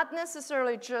not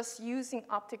necessarily just using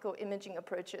optical imaging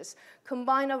approaches,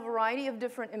 combine a variety of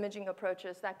different imaging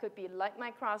approaches. That could be light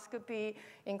microscopy,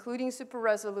 including super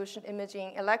resolution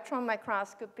imaging, electron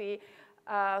microscopy,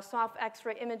 soft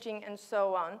X-ray imaging, and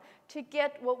so on, to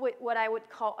get what I would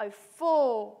call a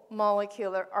full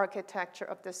molecular architecture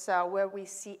of the cell, where we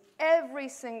see every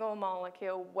single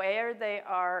molecule, where they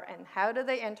are, and how do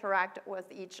they interact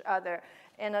with each other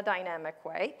in a dynamic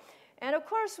way. And of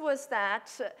course, with that,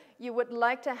 you would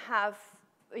like to have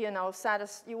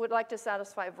you would like to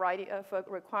satisfy a variety of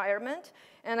requirements.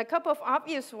 And a couple of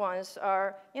obvious ones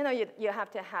are, you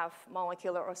have to have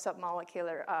molecular or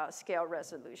submolecular scale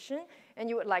resolution. And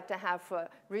you would like to have a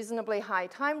reasonably high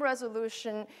time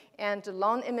resolution and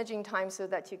long imaging time so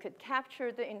that you could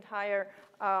capture the entire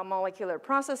molecular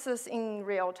processes in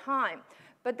real time.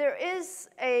 But there is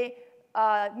a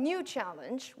new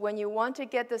challenge when you want to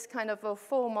get this kind of a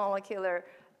full molecular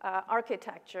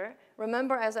architecture.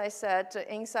 Remember, as I said,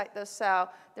 inside the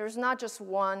cell, there's not just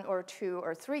 1 or 2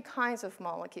 or 3 kinds of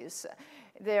molecules.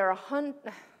 There are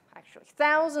actually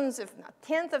thousands, if not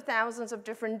tens of thousands of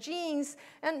different genes,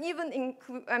 and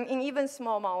even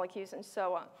small molecules and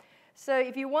so on. So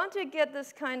if you want to get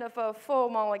this kind of a full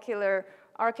molecular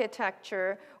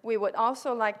architecture, we would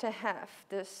also like to have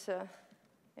this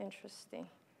interesting.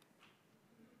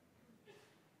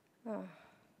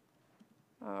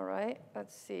 All right,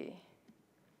 let's see.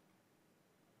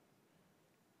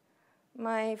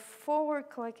 My forward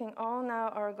clicking all now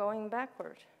are going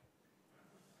backward.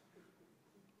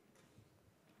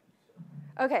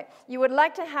 Okay, you would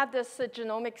like to have this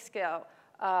genomic scale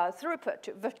throughput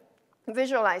to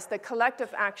visualize the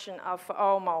collective action of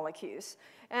all molecules.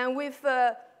 And we've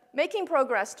making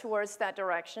progress towards that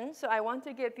direction. So I want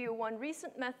to give you one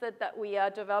recent method that we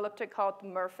developed called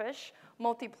MERFISH,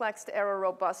 multiplexed error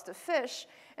robust FISH.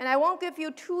 And I won't give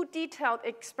you too detailed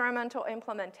experimental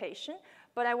implementation,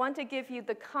 but I want to give you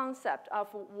the concept of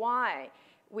why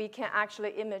we can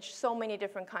actually image so many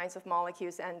different kinds of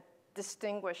molecules and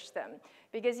distinguish them.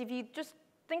 Because if you just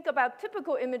think about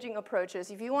typical imaging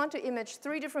approaches, if you want to image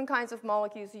 3 different kinds of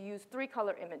molecules, you use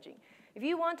 3-color imaging. If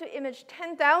you want to image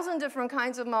 10,000 different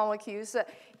kinds of molecules,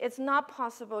 it's not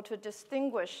possible to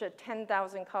distinguish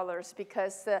 10,000 colors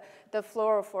because the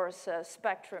fluorophore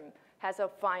spectrum has a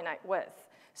finite width.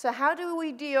 So how do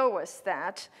we deal with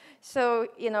that? So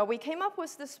we came up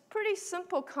with this pretty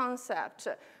simple concept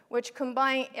which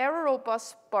combine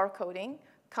error-robust barcoding,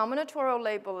 combinatorial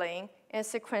labeling, and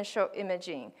sequential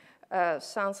imaging.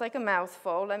 Sounds like a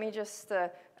mouthful. Let me just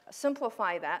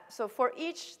simplify that. So for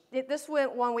each, this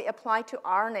one we apply to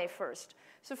RNA first.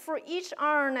 So for each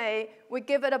RNA, we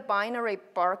give it a binary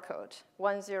barcode,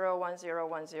 10, 10,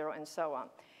 10, and so on.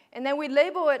 And then we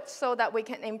label it so that we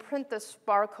can imprint this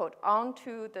barcode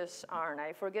onto this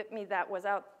RNA. Forgive me that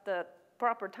without the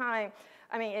proper time,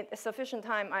 sufficient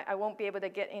time, I won't be able to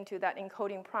get into that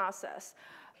encoding process.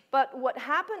 But what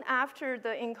happened after the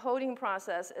encoding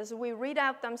process is we read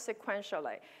out them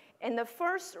sequentially. In the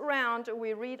first round,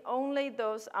 we read only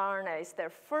those RNAs.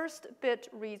 Their first bit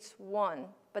reads 1,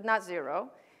 but not 0.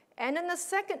 And in the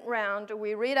second round,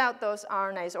 we read out those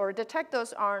RNAs or detect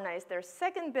those RNAs. Their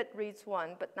second bit reads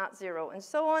 1, but not 0, and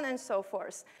so on and so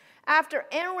forth. After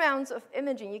n rounds of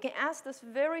imaging, you can ask this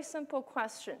very simple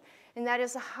question, and that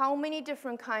is how many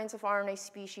different kinds of RNA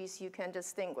species you can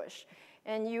distinguish.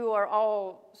 And you are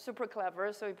all super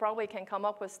clever, so you probably can come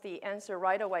up with the answer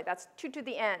right away. That's 2 to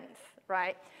the nth,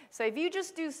 right? So if you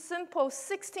just do simple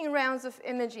 16 rounds of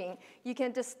imaging, you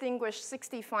can distinguish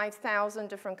 65,000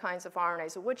 different kinds of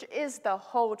RNAs, which is the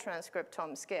whole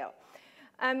transcriptome scale.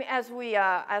 As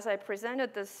I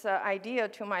presented this idea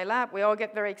to my lab, we all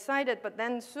get very excited, but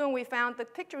then soon we found the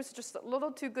picture was just a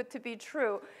little too good to be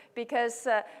true because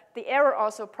the error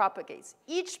also propagates.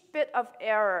 Each bit of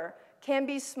error can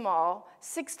be small,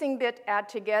 16-bit add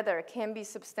together can be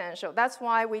substantial. That's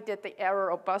why we did the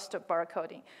error-robust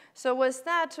barcoding. So with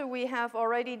that, we have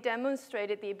already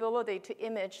demonstrated the ability to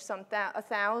image some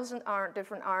 1,000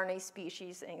 different RNA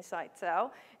species inside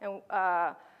cell. And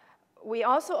we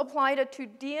also applied it to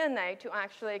DNA to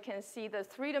actually can see the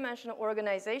three-dimensional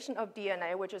organization of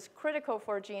DNA, which is critical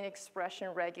for gene expression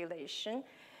regulation.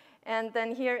 And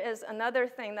then here is another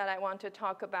thing that I want to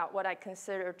talk about, what I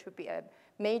consider to be a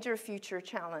major future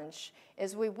challenge,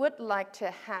 is we would like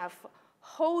to have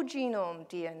whole genome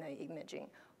DNA imaging,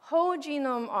 whole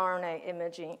genome RNA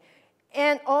imaging,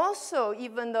 and also,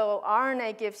 even though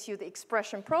RNA gives you the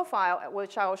expression profile,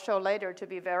 which I will show later to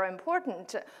be very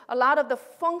important, a lot of the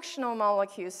functional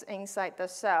molecules inside the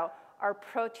cell are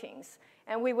proteins.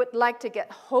 And we would like to get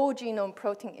whole genome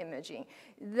protein imaging.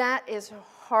 That is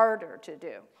harder to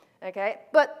do, okay?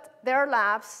 But there are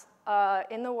labs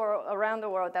in the world, around the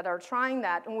world that are trying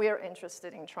that, and we are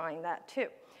interested in trying that too.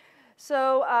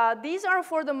 So these are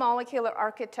for the molecular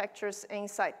architectures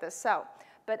inside the cell.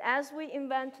 But as we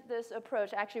invent this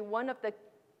approach, actually one of the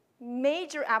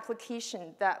major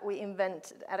applications that we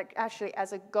invented, actually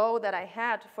as a goal that I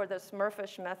had for this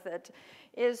Murphish method,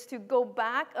 is to go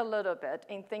back a little bit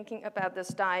in thinking about this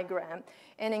diagram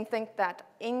and in think that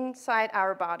inside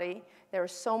our body, there are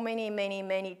so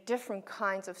many different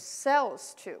kinds of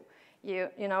cells too. You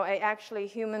know, actually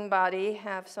human body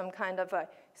have some kind of a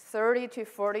 30 to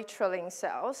 40 trillion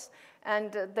cells,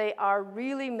 and they are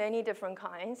really many different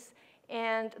kinds.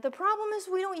 And the problem is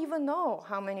we don't even know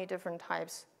how many different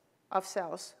types of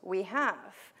cells we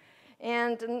have.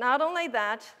 And not only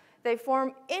that, they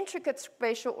form intricate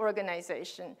spatial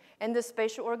organization. And this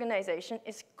spatial organization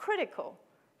is critical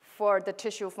for the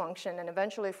tissue function and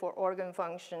eventually for organ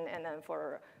function and then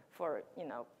for you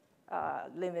know,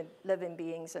 living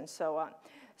beings and so on.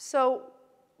 So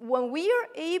when we are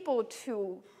able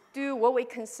to do what we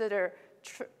consider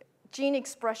gene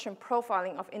expression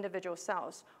profiling of individual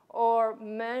cells, or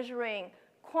measuring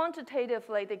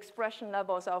quantitatively the expression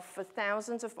levels of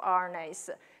thousands of RNAs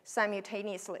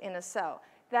simultaneously in a cell,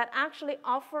 that actually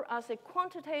offer us a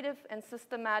quantitative and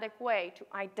systematic way to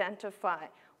identify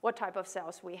what type of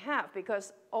cells we have.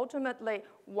 Because ultimately,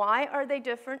 why are they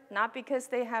different? Not because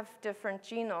they have different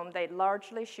genome, they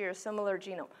largely share similar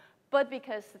genome, but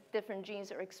because different genes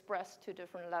are expressed to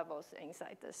different levels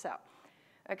inside the cell.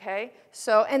 Okay,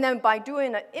 so, and then by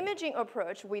doing an imaging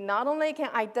approach, we not only can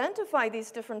identify these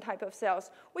different types of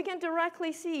cells, we can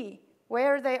directly see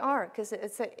where they are, because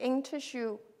it's an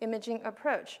in-tissue imaging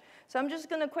approach. So I'm just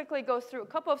going to quickly go through a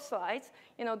couple of slides.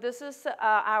 You know, this is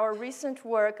our recent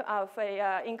work of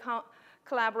in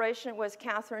collaboration with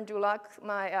Catherine Dulac,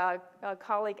 my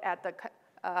colleague at the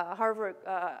Harvard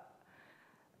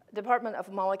Department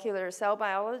of Molecular Cell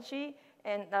Biology,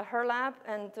 and her lab,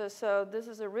 and so this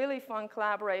is a really fun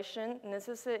collaboration, and this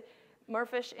is a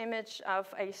Murphish image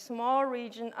of a small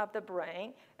region of the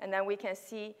brain, and then we can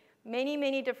see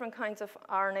many different kinds of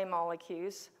RNA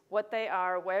molecules, what they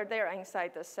are, where they're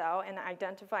inside the cell, and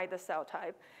identify the cell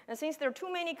type. And since there are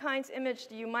too many kinds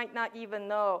imaged, you might not even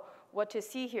know what to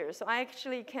see here. So I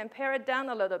actually can pare it down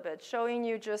a little bit, showing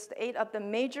you just 8 of the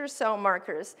major cell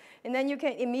markers. And then you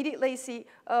can immediately see,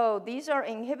 oh, these are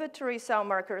inhibitory cell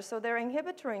markers, so they're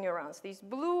inhibitory neurons. These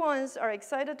blue ones are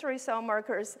excitatory cell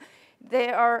markers. They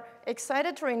are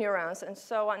excitatory neurons, and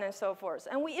so on and so forth.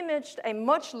 And we imaged a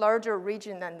much larger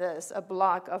region than this, a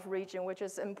block of region, which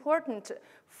is important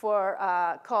for,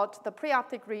 called the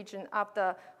preoptic region of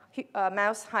the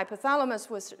mouse hypothalamus,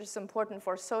 which is important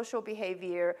for social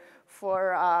behavior,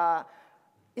 for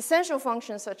essential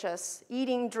functions such as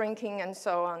eating, drinking, and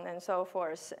so on and so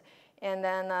forth. And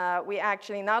then we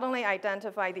actually not only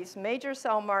identify these major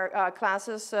cell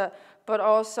classes, but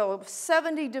also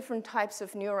 70 different types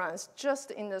of neurons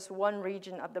just in this one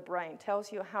region of the brain.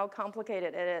 Tells you how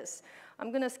complicated it is. I'm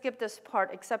going to skip this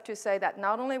part except to say that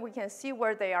not only we can see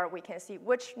where they are, we can see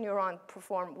which neuron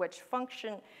perform which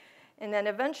function. And then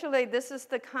eventually, this is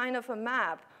the kind of a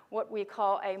map, what we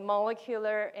call a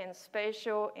molecular and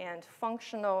spatial and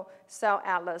functional cell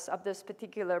atlas of this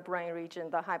particular brain region,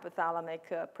 the hypothalamic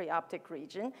preoptic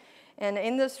region. And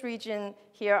in this region,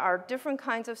 here are different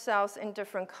kinds of cells in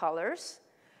different colors.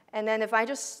 And then if I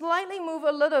just slightly move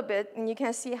a little bit, and you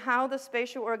can see how the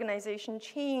spatial organization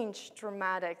changed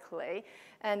dramatically.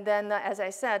 And then, as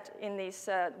I said, in these,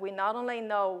 we not only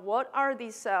know what are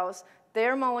these cells,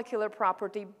 their molecular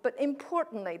property, but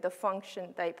importantly, the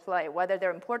function they play, whether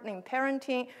they're important in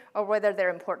parenting or whether they're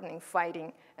important in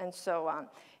fighting, and so on.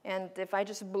 And if I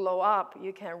just blow up,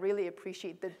 you can really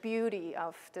appreciate the beauty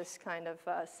of this kind of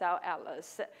cell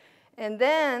atlas. And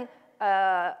then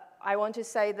I want to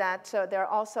say that there are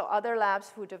also other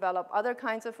labs who develop other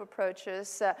kinds of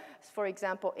approaches. For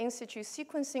example, in situ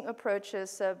sequencing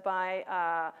approaches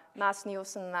by Mass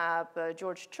Nielsen Lab,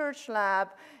 George Church Lab,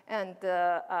 and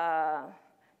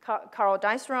Carl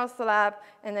Dijsselroth Lab.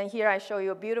 And then here I show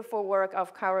you a beautiful work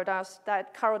of Carl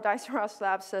Dijsselroth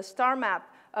Lab's star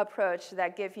map approach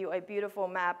that gives you a beautiful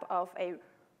map of a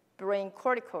brain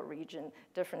cortical region,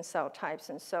 different cell types,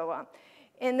 and so on.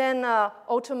 And then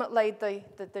ultimately,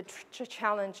 the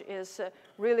challenge is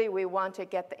really we want to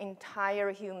get the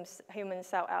entire human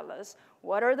cell atlas.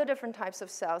 What are the different types of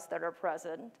cells that are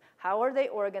present? How are they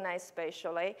organized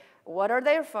spatially? What are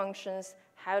their functions?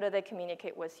 How do they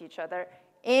communicate with each other?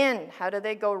 And how do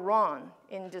they go wrong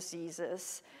in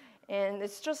diseases? And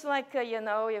it's just like,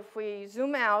 if we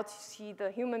zoom out, you see the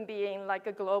human being like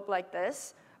a globe like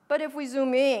this. But if we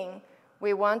zoom in,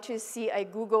 we want to see a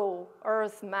Google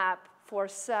Earth map for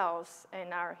cells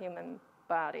in our human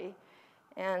body.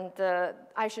 And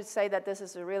I should say that this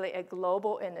is really a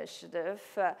global initiative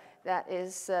that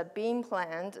is being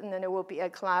planned, and then it will be a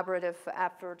collaborative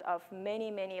effort of many,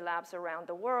 many labs around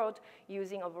the world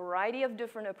using a variety of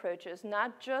different approaches,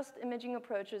 not just imaging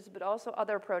approaches, but also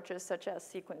other approaches such as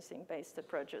sequencing-based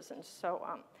approaches and so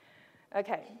on.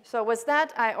 Okay, so with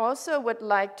that, I also would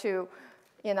like to,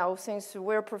 since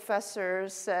we're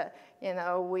professors,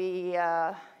 we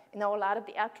know a lot of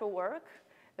the actual work.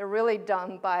 They're really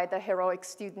done by the heroic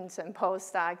students and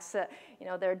postdocs.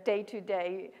 Their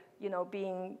day-to-day,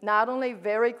 being not only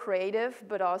very creative,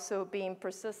 but also being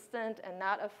persistent and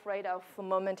not afraid of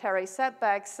momentary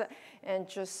setbacks and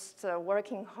just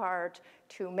working hard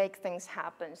to make things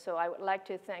happen. So I would like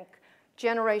to thank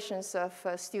generations of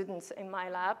students in my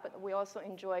lab. But we also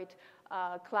enjoyed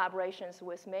collaborations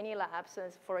with many labs.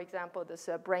 For example, this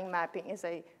brain mapping is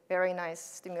a very nice,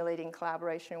 stimulating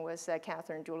collaboration with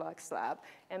Catherine Dulack's lab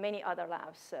and many other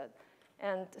labs.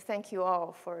 And thank you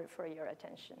all for your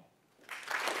attention.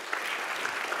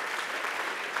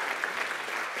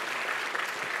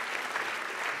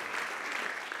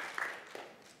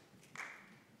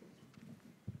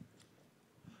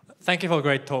 Thank you for a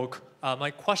great talk.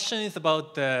 My question is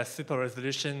about the super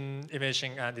resolution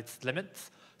imaging and its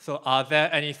limits. So are there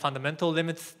any fundamental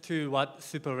limits to what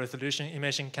super resolution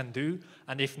imaging can do?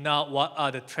 And if not, what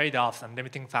are the trade-offs and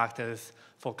limiting factors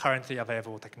for currently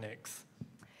available techniques?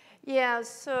 Yeah,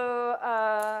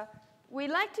 so we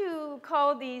like to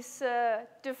call these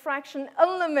diffraction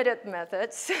unlimited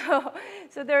methods.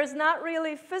 So there's not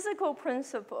really physical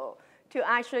principle to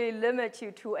actually limit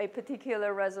you to a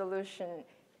particular resolution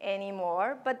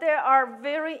anymore, but there are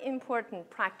very important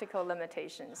practical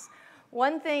limitations.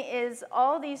 One thing is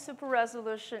all these super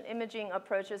resolution imaging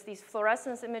approaches, these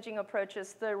fluorescence imaging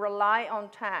approaches, they rely on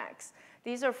tags.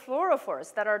 These are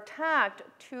fluorophores that are tagged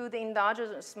to the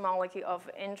endogenous molecule of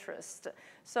interest.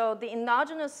 So the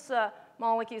endogenous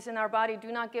molecules in our body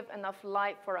do not give enough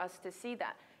light for us to see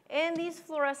that. And these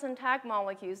fluorescent tag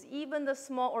molecules, even the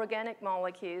small organic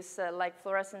molecules like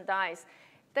fluorescent dyes,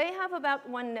 they have about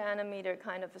 1 nanometer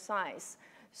kind of a size.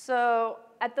 So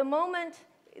at the moment,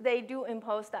 they do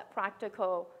impose that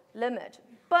practical limit.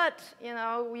 But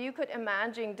you could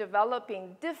imagine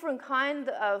developing different kind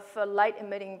of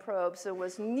light-emitting probes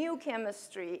with new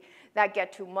chemistry that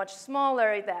get to much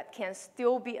smaller, that can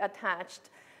still be attached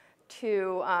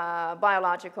to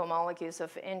biological molecules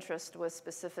of interest with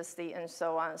specificity and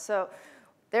so on. So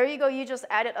there you go. You just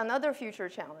added another future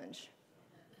challenge.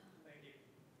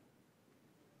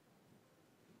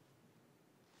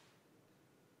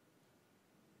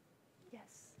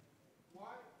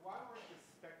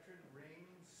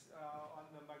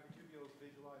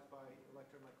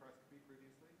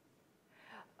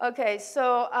 Okay,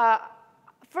 so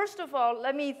first of all,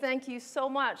 let me thank you so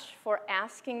much for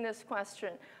asking this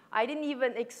question. I didn't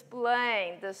even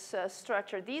explain this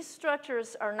structure. These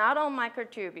structures are not all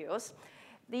microtubules.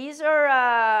 These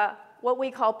are what we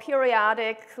call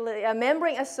periodic,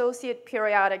 membrane-associated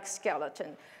periodic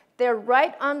skeleton. They're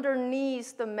right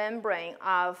underneath the membrane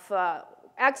of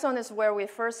axon is where we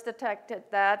first detected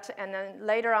that, and then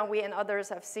later on we and others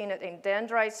have seen it in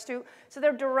dendrites too. So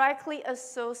they're directly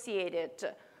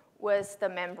associated with the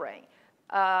membrane.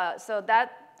 So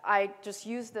that I just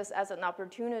use this as an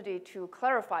opportunity to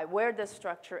clarify where this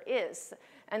structure is.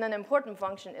 And an important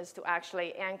function is to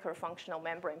actually anchor functional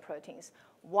membrane proteins.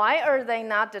 Why are they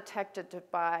not detected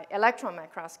by electron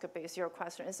microscopy is your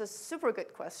question. It's a super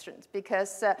good question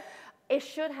because it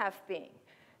should have been.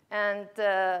 And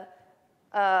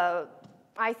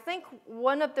I think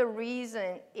one of the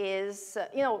reasons is,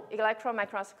 electron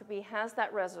microscopy has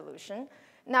that resolution.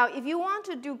 Now, if you want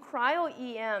to do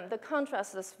cryo-EM, the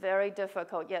contrast is very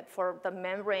difficult yet for the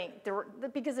membrane,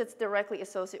 because it's directly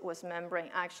associated with membrane.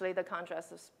 Actually, the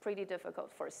contrast is pretty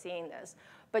difficult for seeing this.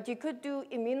 But you could do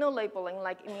immunolabeling,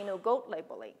 like immunogold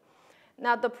labeling.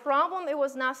 Now, the problem it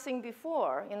was not seen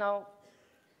before, you know,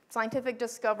 scientific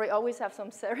discovery always have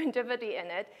some serendipity in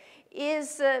it,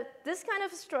 is this kind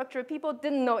of structure, people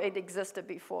didn't know it existed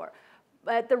before.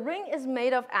 But the ring is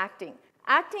made of actin.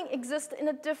 Actin exists in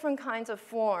a different kinds of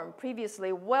form,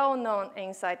 previously well known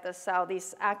inside the cell,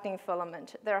 these actin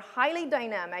filaments. They're highly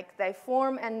dynamic. They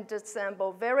form and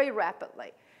disassemble very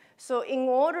rapidly. So in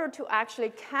order to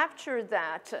actually capture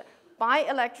that by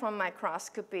electron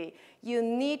microscopy, you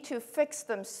need to fix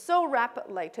them so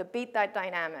rapidly to beat that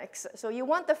dynamics. So you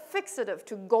want the fixative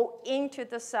to go into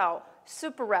the cell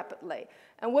super rapidly.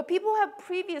 And what people have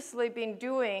previously been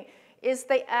doing is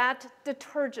they add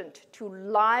detergent to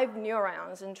live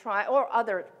neurons and or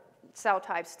other cell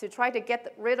types to try to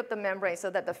get rid of the membrane so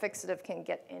that the fixative can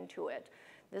get into it.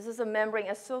 This is a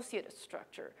membrane-associated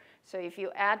structure. So if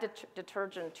you add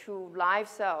detergent to live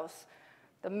cells,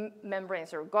 the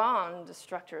membranes are gone, the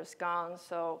structure is gone.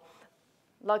 So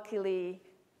luckily,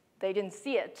 they didn't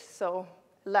see it, so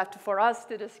left for us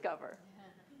to discover.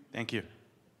 Thank you.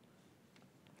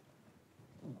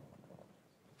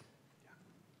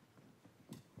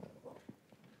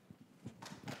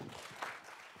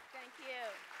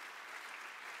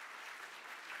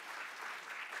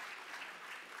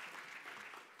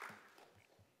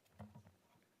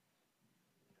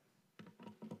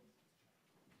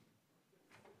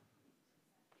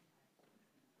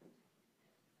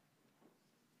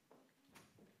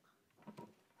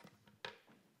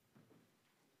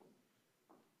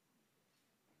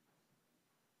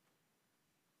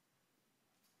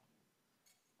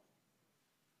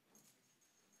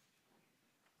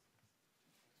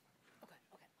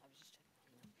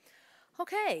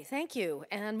 Okay, thank you.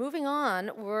 And moving on,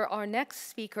 our next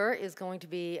speaker is going to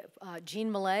be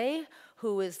Jean Mele,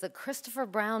 who is the Christopher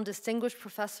Brown Distinguished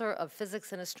Professor of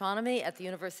Physics and Astronomy at the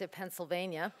University of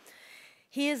Pennsylvania.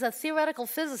 He is a theoretical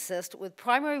physicist with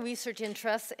primary research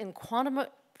interests in quantum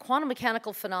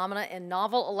mechanical phenomena and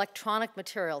novel electronic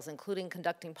materials, including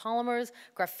conducting polymers,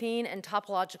 graphene, and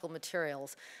topological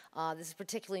materials. This is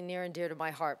particularly near and dear to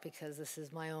my heart because this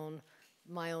is my own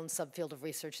subfield of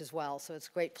research as well. So it's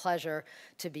a great pleasure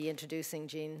to be introducing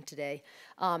Jean today.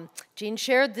 Jean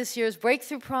shared this year's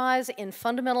Breakthrough Prize in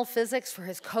Fundamental Physics for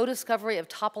his co-discovery of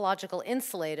topological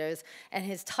insulators, and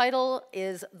his title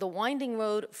is The Winding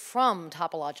Road from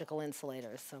Topological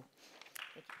Insulators. So,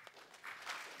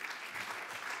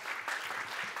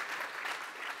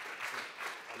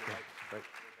 thank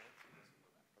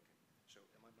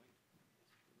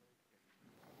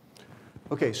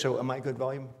you. Okay, so am I good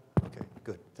volume? Okay,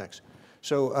 good, thanks.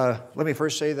 So let me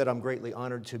first say that I'm greatly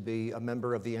honored to be a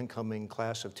member of the incoming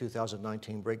class of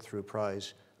 2019 Breakthrough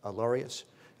Prize laureates.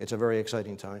 It's a very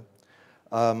exciting time.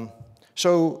 I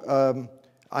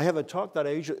have a talk that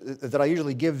I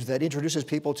usually give that introduces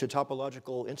people to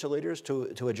topological insulators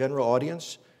to a general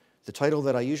audience. The title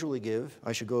that I usually give,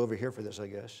 I should go over here for this, I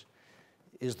guess,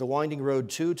 is The Winding Road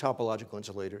to Topological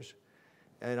Insulators.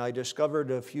 And I discovered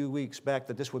a few weeks back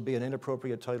that this would be an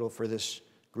inappropriate title for this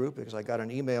group because I got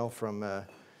an email from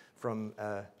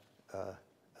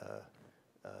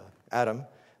Adam,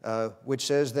 which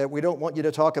says that we don't want you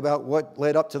to talk about what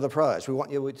led up to the prize. We want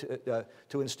you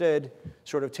to instead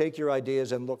sort of take your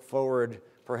ideas and look forward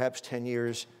perhaps 10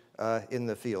 years in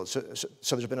the field. So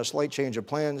there's been a slight change of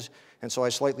plans, and so I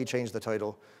slightly changed the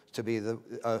title to be the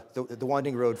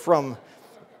Winding Road from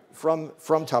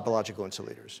Topological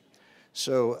Insulators.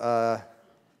 So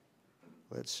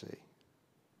let's see.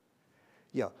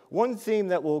 Yeah, one theme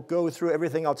that will go through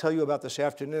everything I'll tell you about this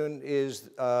afternoon is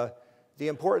the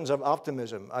importance of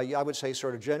optimism. I would say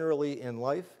sort of generally in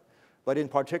life, but in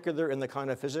particular in the kind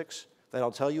of physics that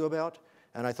I'll tell you about.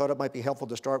 And I thought it might be helpful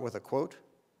to start with a quote.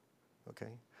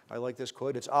 Okay, I like this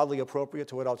quote. It's oddly appropriate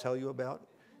to what I'll tell you about.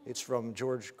 It's from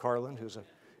George Carlin, who's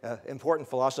an important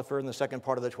philosopher in the second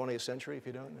part of the 20th century, if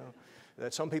you don't know.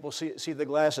 That some people see the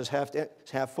glass as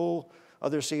half full,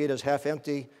 others see it as half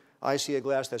empty. I see a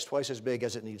glass that's twice as big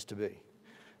as it needs to be.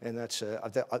 And that's,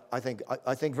 I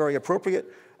think very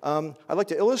appropriate. I'd like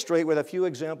to illustrate with a few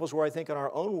examples where I think in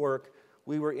our own work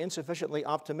we were insufficiently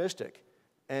optimistic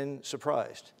and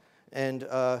surprised. And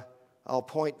I'll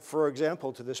point, for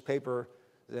example, to this paper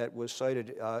that was cited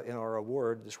in our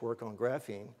award, this work on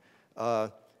graphene.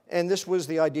 And this was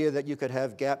the idea that you could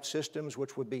have gap systems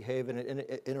which would behave in an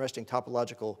interesting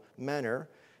topological manner.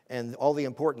 And all the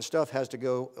important stuff has to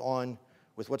go on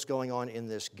with what's going on in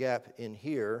this gap in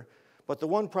here. But the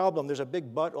one problem, there's a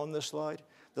big but on this slide,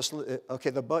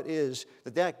 The but is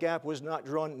that that gap was not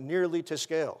drawn nearly to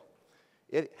scale.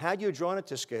 Had you drawn it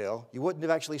to scale, you wouldn't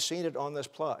have actually seen it on this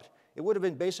plot. It would have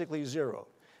been basically 0.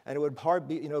 And it would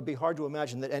be hard to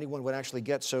imagine that anyone would actually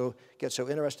get so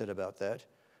interested about that.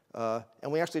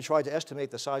 And we actually tried to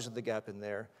estimate the size of the gap in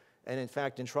there. And in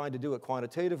fact, in trying to do it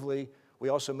quantitatively, we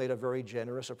also made a very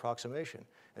generous approximation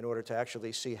in order to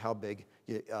actually see how big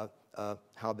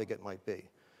it might be.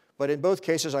 But in both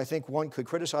cases, I think one could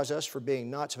criticize us for being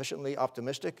not sufficiently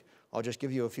optimistic. I'll just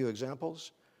give you a few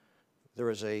examples. There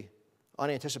is an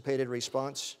unanticipated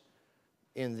response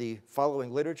in the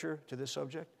following literature to this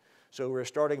subject. So we're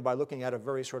starting by looking at a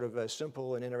very sort of a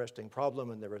simple and interesting problem,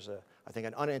 and there was, I think,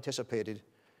 an unanticipated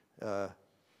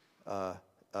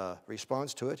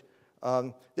response to it.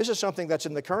 This is something that's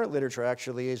in the current literature,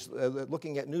 actually, is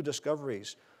looking at new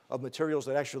discoveries of materials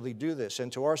that actually do this.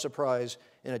 And to our surprise,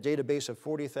 in a database of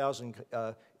 40,000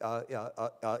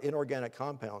 inorganic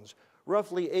compounds,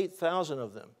 roughly 8,000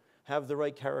 of them have the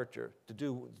right character to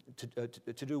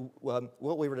do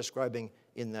what we were describing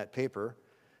in that paper.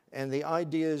 And the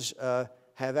ideas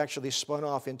have actually spun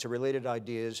off into related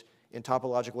ideas in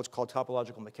topological, what's called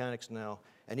topological mechanics now,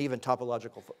 and even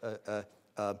topological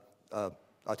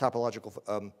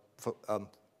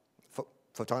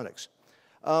photonics.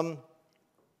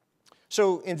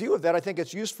 So in view of that, I think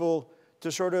it's useful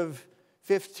to sort of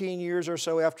 15 years or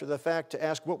so after the fact to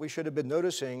ask what we should have been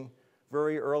noticing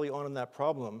very early on in that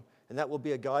problem, and that will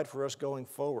be a guide for us going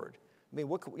forward. I mean,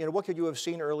 what could you have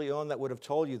seen early on that would have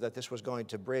told you that this was going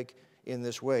to break in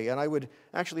this way? And I would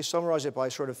actually summarize it by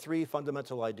sort of 3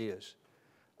 fundamental ideas.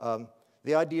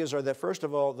 The ideas are that, first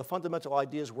of all, the fundamental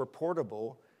ideas were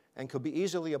portable and could be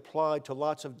easily applied to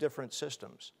lots of different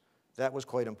systems. That was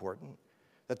quite important.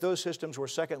 That those systems were,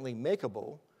 secondly,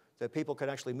 makeable, that people could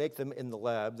actually make them in the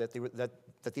lab,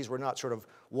 that these were not sort of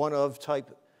one-of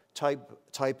type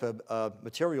of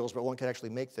materials, but one could actually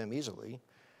make them easily.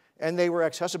 And they were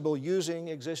accessible using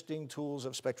existing tools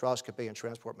of spectroscopy and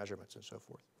transport measurements and so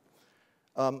forth.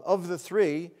 Of the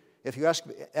 3, if you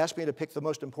ask me to pick the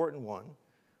most important one,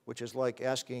 which is like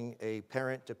asking a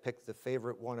parent to pick the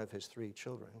favorite one of his 3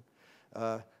 children,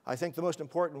 I think the most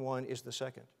important one is the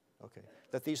second, okay,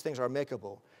 that these things are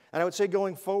makeable. And I would say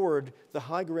going forward, the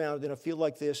high ground in a field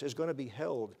like this is going to be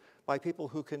held by people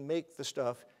who can make the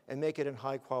stuff and make it in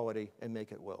high quality and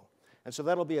make it well. And so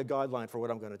that'll be a guideline for what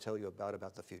I'm going to tell you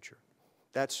about the future.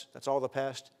 That's all the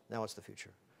past, now it's the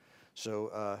future.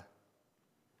 So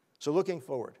looking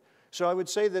forward. So I would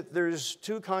say that there's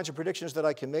 2 kinds of predictions that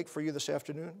I can make for you this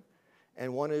afternoon.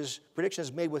 And one is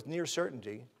predictions made with near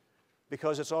certainty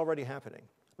because it's already happening.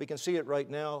 We can see it right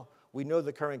now. We know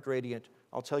the current gradient.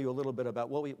 I'll tell you a little bit about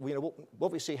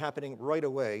what we see happening right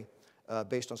away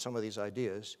based on some of these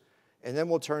ideas. And then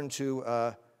we'll turn to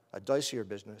a dicier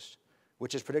business,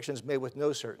 which is predictions made with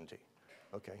no certainty.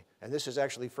 Okay? And this is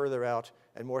actually further out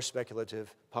and more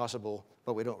speculative, possible,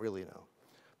 but we don't really know.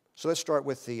 So let's start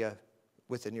with the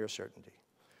near certainty.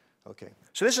 Okay.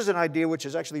 So this is an idea which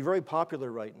is actually very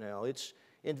popular right now. It's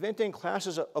inventing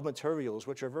classes of materials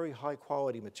which are very high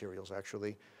quality materials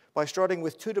actually by starting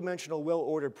with 2-dimensional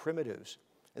well-ordered primitives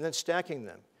and then stacking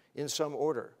them in some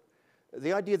order.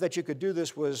 The idea that you could do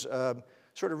this was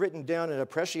sort of written down in a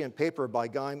prescient paper by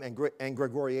Geim and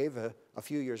Grigorieva a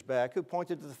few years back, who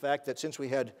pointed to the fact that since we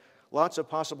had lots of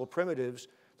possible primitives,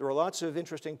 there are lots of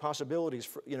interesting possibilities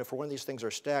for when these things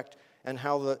are stacked and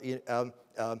how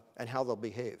they'll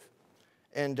behave.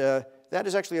 And that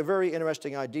is actually a very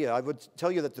interesting idea. I would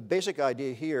tell you that the basic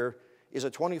idea here is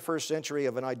a 21st century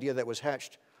of an idea that was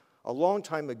hatched a long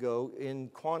time ago in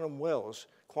quantum well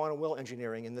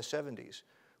engineering in the 70s,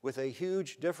 with a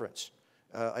huge difference.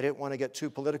 I didn't want to get too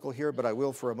political here, but I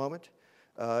will for a moment.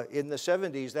 In the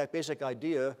 70s, that basic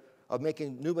idea of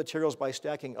making new materials by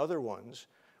stacking other ones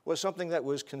was something that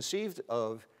was conceived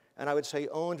of, and I would say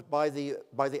owned by the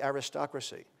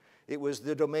aristocracy. It was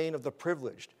the domain of the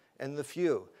privileged and the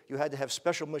few. You had to have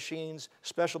special machines,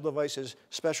 special devices,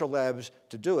 special labs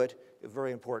to do it.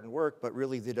 Very important work, but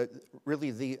really the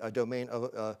domain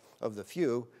of the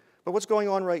few. But what's going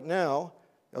on right now,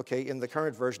 okay, in the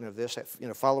current version of this,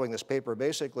 following this paper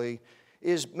basically,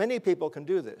 is many people can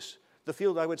do this. The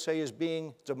field, I would say, is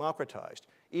being democratized.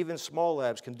 Even small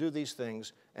labs can do these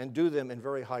things and do them in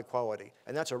very high quality.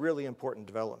 And that's a really important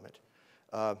development.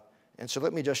 And so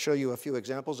let me just show you a few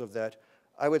examples of that.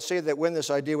 I would say that when this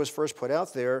idea was first put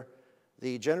out there,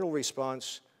 the general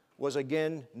response was,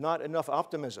 again, not enough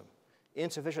optimism,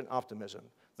 insufficient optimism.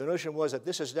 The notion was that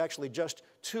this is actually just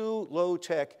too low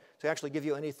tech to actually give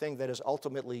you anything that is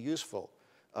ultimately useful.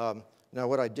 Now,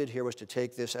 what I did here was to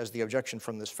take this as the objection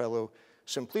from this fellow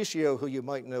Simplicio, who you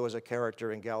might know as a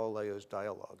character in Galileo's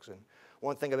dialogues. And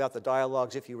one thing about the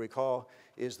dialogues, if you recall,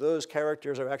 is those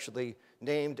characters are actually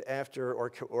named after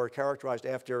or characterized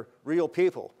after real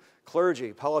people,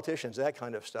 clergy, politicians, that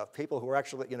kind of stuff, people who are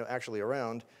actually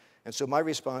around. And so my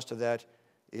response to that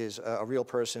is a real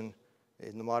person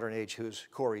in the modern age who's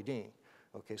Corey Dean.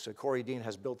 Okay, so Corey Dean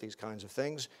has built these kinds of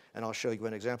things, and I'll show you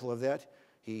an example of that.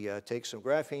 He takes some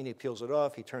graphene, he peels it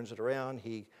off, he turns it around,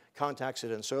 he contacts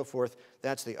it and so forth.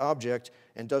 That's the object,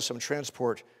 and does some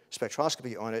transport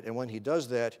spectroscopy on it. And when he does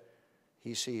that,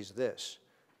 he sees this.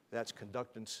 That's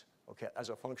conductance, okay, as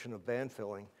a function of band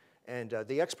filling. And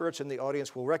the experts in the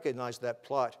audience will recognize that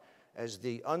plot as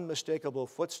the unmistakable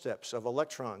footsteps of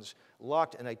electrons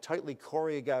locked in a tightly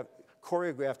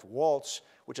choreographed waltz,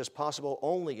 which is possible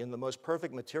only in the most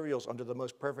perfect materials under the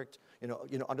most perfect,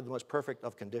 under the most perfect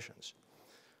of conditions.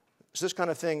 So this kind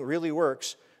of thing really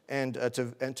works, and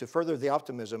to further the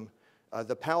optimism,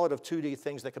 the palette of 2D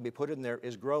things that can be put in there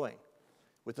is growing.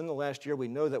 Within the last year, we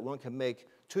know that one can make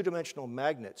two-dimensional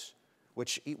magnets,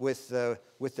 which with their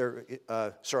 2D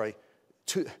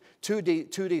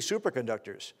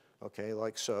superconductors, okay,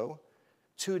 like so.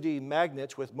 2D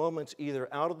magnets with moments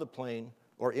either out of the plane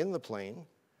or in the plane,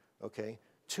 okay.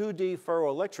 2D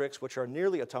ferroelectrics, which are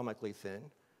nearly atomically thin.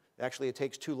 Actually, it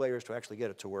takes 2 layers to actually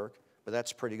get it to work, but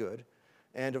that's pretty good.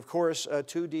 And of course,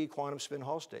 2D quantum spin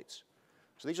Hall states.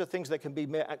 So these are things that can be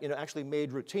actually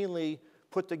made routinely,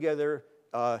 put together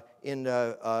in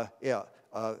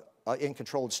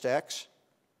controlled stacks.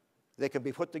 They can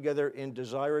be put together in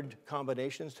desired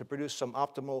combinations to produce some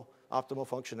optimal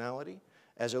functionality,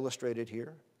 as illustrated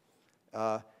here.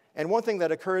 And one thing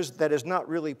that occurs that is not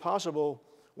really possible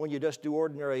when you just do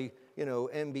ordinary,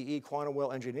 MBE quantum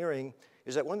well engineering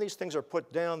is that when these things are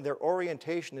put down, their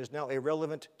orientation is now a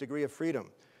relevant degree of freedom.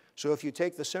 So if you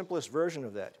take the simplest version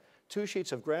of that, 2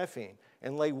 sheets of graphene,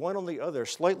 and lay one on the other,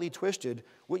 slightly twisted,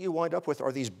 what you wind up with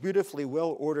are these beautifully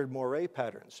well-ordered Mele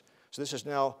patterns. So this is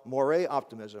now Mele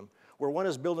optimism, where one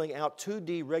is building out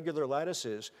 2D regular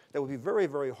lattices that would be very,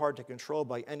 very hard to control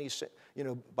by any,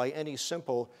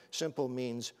 simple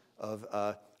means of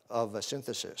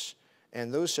synthesis.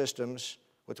 And those systems,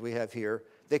 what we have here,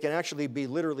 they can actually be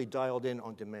literally dialed in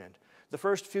on demand. The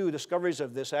first few discoveries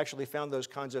of this actually found those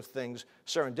kinds of things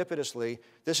serendipitously.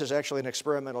 This is actually an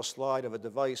experimental slide of a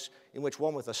device in which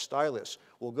one with a stylus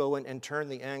will go in and turn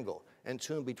the angle and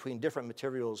tune between different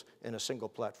materials in a single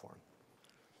platform.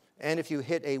 And if you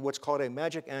hit what's called a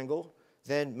magic angle,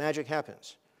 then magic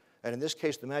happens. And in this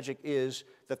case, the magic is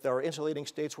that there are insulating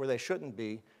states where they shouldn't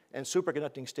be, and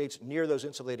superconducting states near those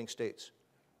insulating states.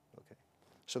 Okay.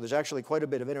 So there's actually quite a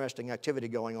bit of interesting activity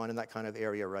going on in that kind of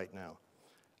area right now.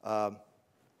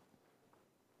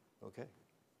 Okay.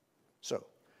 So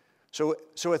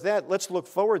with that, let's look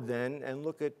forward then and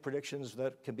look at predictions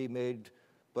that can be made,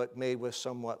 but made with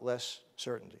somewhat less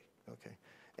certainty. Okay.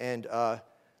 And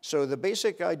so the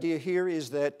basic idea here is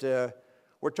that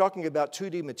we're talking about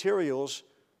 2D materials,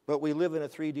 but we live in a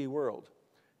 3D world.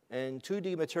 And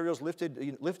 2D materials lifted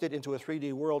into a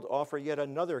 3D world offer yet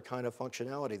another kind of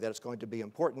functionality that's going to be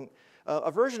important.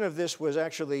 A version of this was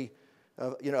actually,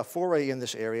 a foray in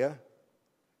this area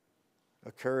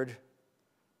occurred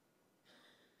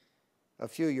a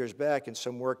few years back in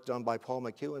some work done by Paul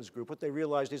McEwen's group. What they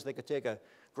realized is they could take a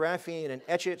graphene and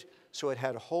etch it so it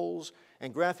had holes,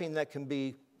 and graphene that can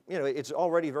be, it's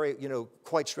already very,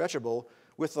 quite stretchable.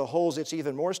 With the holes, it's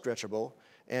even more stretchable.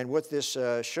 And what this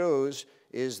shows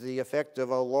is the effect of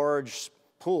a large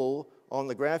pull on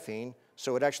the graphene,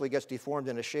 so it actually gets deformed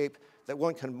in a shape that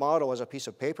one can model as a piece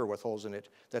of paper with holes in it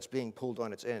that's being pulled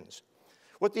on its ends.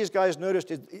 What these guys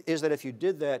noticed is that if you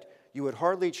did that, you would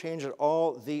hardly change at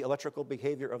all the electrical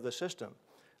behavior of the system,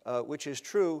 which is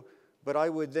true, but I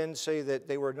would then say that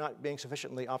they were not being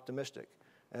sufficiently optimistic.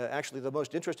 Actually, the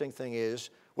most interesting thing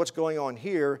is what's going on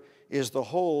here is the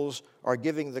holes are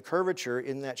giving the curvature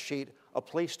in that sheet a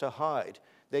place to hide.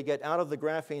 They get out of the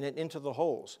graphene and into the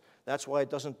holes. That's why it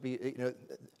doesn't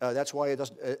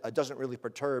doesn't really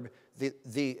perturb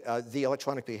the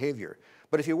electronic behavior.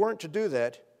 But if you weren't to do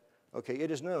that, okay,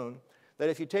 it is known that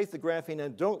if you take the graphene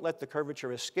and don't let the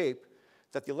curvature escape,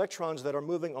 that the electrons that are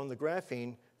moving on the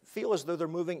graphene feel as though they're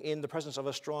moving in the presence of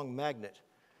a strong magnet.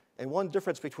 And one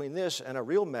difference between this and a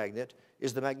real magnet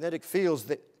is the magnetic fields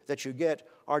that you get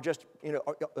are just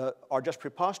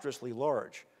preposterously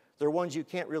large. They're ones you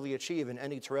can't really achieve in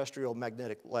any terrestrial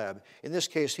magnetic lab. In this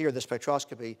case here, the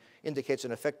spectroscopy indicates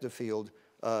an effective field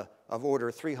of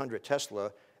order 300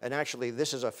 Tesla, and actually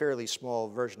this is a fairly small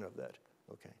version of that.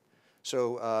 Okay.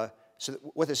 So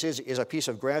what this is a piece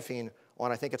of graphene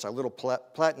on, I think it's a little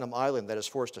platinum island that is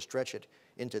forced to stretch it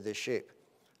into this shape.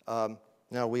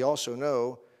 Now, we also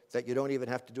know that you don't even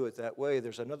have to do it that way.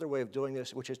 There's another way of doing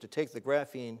this, which is to take the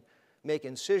graphene, make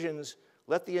incisions,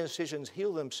 let the incisions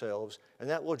heal themselves, and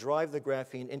that will drive the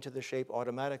graphene into the shape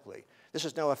automatically. This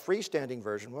is now a freestanding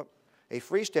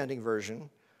version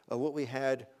of what we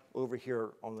had over here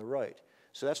on the right.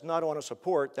 So that's not on a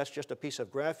support, that's just a piece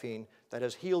of graphene that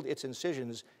has healed its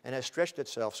incisions and has stretched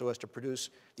itself so as to produce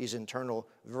these internal,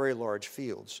 very large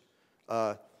fields.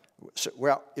 Well,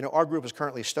 our group is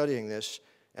currently studying this,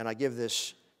 and I give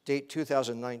this date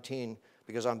 2019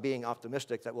 because I'm being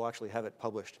optimistic that we'll actually have it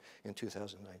published in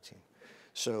 2019.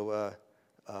 So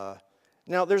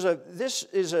now this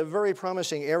is a very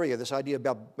promising area, this idea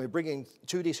about bringing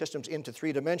 2D systems into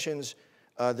 3 dimensions.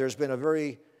 There's been a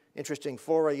very interesting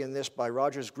foray in this by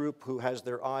Roger's group, who has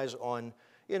their eyes on,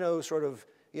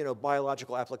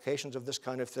 biological applications of this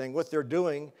kind of thing. What they're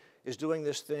doing is doing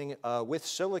this thing with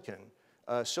silicon.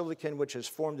 Silicon which is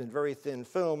formed in very thin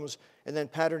films and then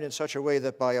patterned in such a way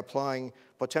that by applying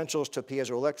potentials to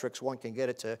piezoelectrics, one can get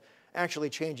it to actually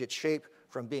change its shape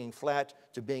from being flat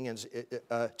to being in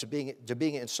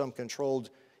some controlled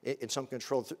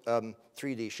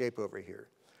 3D shape over here.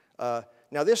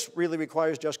 Now, this really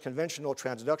requires just conventional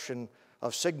transduction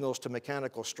of signals to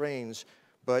mechanical strains,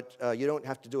 but you don't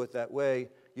have to do it that way.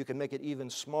 You can make it even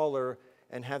smaller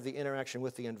and have the interaction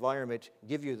with the environment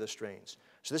give you the strains.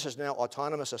 So this is now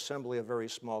autonomous assembly of very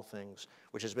small things,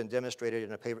 which has been demonstrated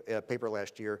in a paper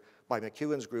last year by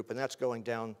McEwen's group, and that's going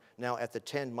down now at the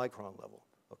 10 micron level,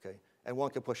 okay? And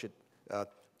one can push it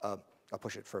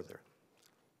further.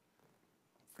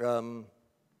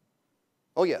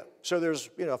 Oh yeah, so there's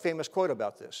a famous quote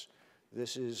about this.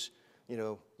 This is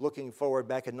looking forward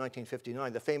back in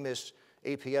 1959, the famous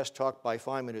APS talk by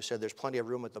Feynman, who said there's plenty of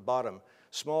room at the bottom.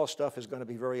 Small stuff is going to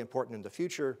be very important in the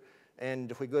future. And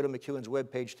if we go to McEwen's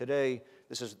webpage today,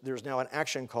 there's now an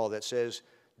action call that says,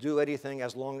 do anything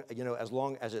as long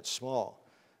as it's small.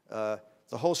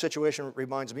 The whole situation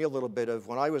reminds me a little bit of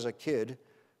when I was a kid.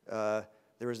 There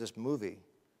was this movie,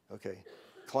 okay,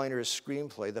 Kleiner's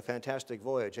screenplay, The Fantastic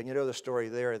Voyage. And you know the story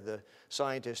there. The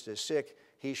scientist is sick.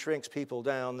 He shrinks people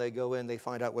down. They go in, they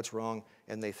find out what's wrong,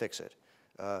 and they fix it.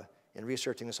 In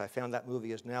researching this, I found that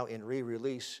movie is now in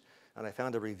re-release, and I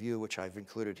found a review which I've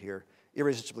included here.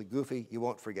 Irresistibly goofy, you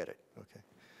won't forget it, okay?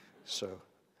 So,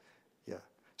 yeah.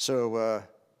 So,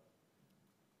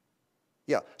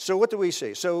 so what do we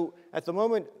see? So at the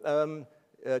moment,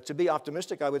 to be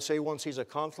optimistic, I would say one sees a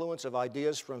confluence of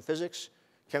ideas from physics,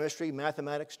 chemistry,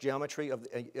 mathematics, geometry,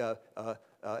 and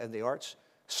the arts.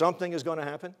 Something is going to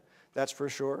happen, that's for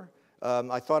sure.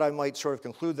 I thought I might sort of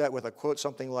conclude that with a quote,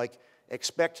 something like,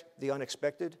 expect the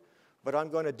unexpected. But I'm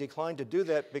going to decline to do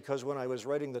that because when I was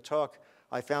writing the talk,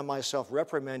 I found myself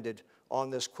reprimanded on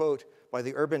this quote by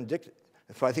the Urban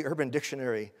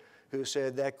Dictionary, who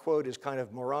said that quote is kind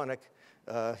of moronic.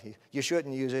 You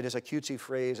shouldn't use it as a cutesy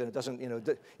phrase, and it doesn't,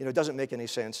 doesn't make any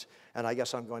sense. And I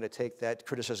guess I'm going to take that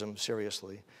criticism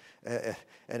seriously,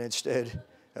 and instead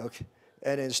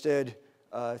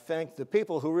thank the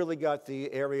people who really got the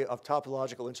area of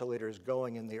topological insulators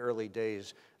going in the early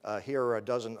days. Here are a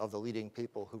dozen of the leading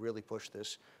people who really pushed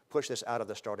this out of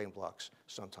the starting blocks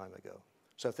some time ago.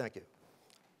 So thank you.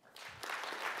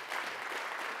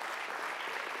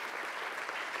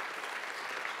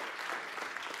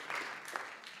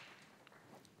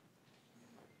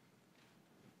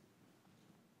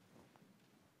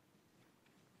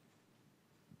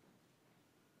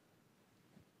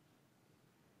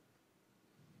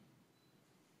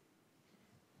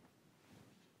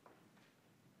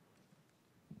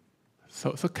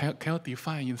 So can you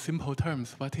define in simple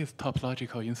terms what is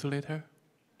topological insulator?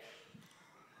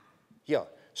 Yeah,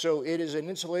 so it is an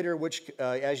insulator which,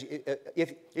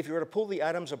 if you were to pull the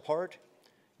atoms apart,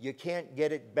 you can't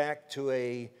get it back to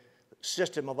a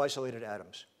system of isolated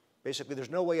atoms. Basically, there's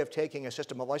no way of taking a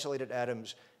system of isolated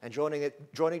atoms and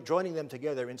joining them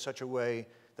together in such a way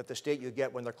that the state you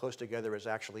get when they're close together is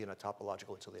actually in a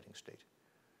topological insulating state.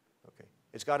 Okay.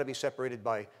 It's got to be separated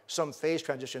by some phase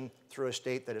transition through a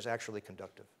state that is actually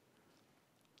conductive.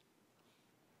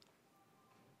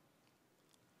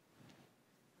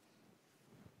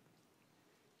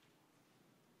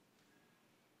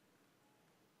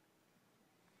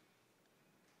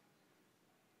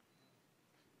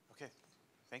 Okay,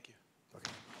 thank you.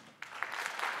 Okay.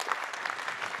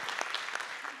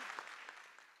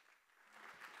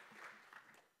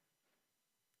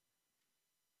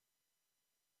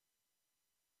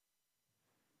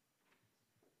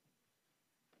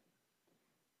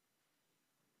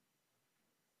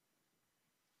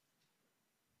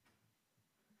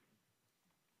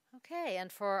 Okay,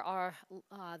 and for our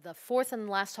the fourth and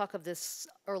last talk of this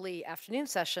early afternoon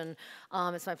session,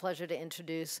 it's my pleasure to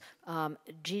introduce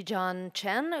James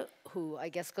Chen, who I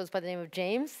guess goes by the name of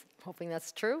James, hoping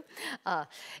that's true.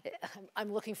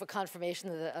 I'm looking for confirmation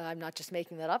that I'm not just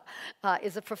making that up.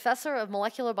 Is a professor of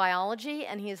molecular biology,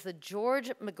 and he is the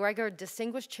George McGregor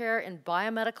Distinguished Chair in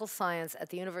Biomedical Science at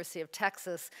the University of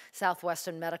Texas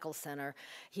Southwestern Medical Center.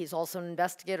 He's also an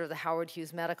investigator of the Howard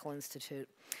Hughes Medical Institute.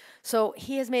 So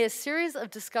he has made a series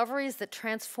of discoveries that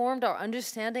transformed our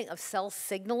understanding of cell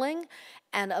signaling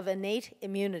and of innate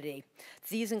immunity.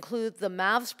 These include the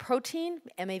MAVS protein,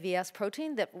 MAVS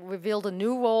protein, that revealed a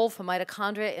new role for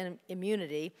mitochondria in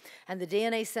immunity, and the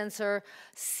DNA sensor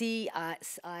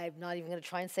I'm not even going to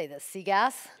try and say this,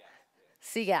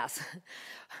 CGAS.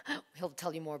 He'll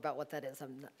tell you more about what that is.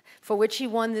 For which he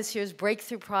won this year's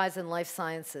Breakthrough Prize in Life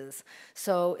Sciences.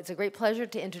 So it's a great pleasure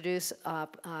to introduce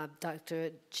Dr.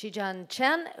 James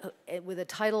Chen with the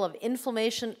title of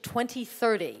Inflammation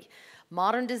 2030,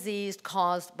 Modern Disease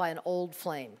Caused by an Old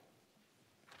Flame.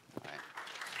 Right.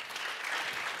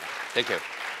 Thank you.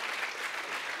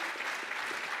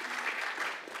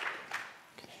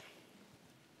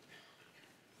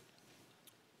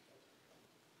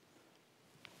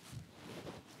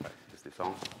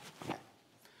 On. Okay.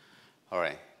 All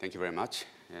right, thank you very much.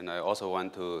 And I also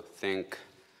want to thank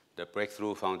the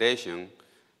Breakthrough Foundation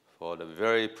for the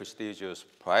very prestigious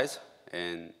prize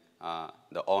and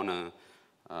the honor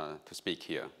to speak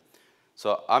here.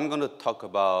 So I'm going to talk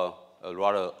about a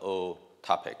rather old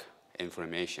topic,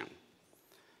 inflammation.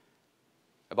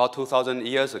 About 2,000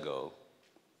 years ago,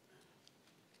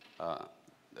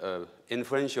 an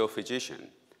influential physician,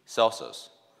 Celsus,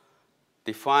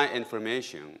 defined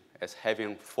inflammation as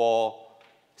having 4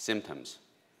 symptoms: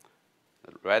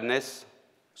 redness,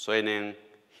 swelling,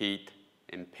 heat,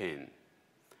 and pain.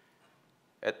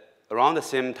 At around the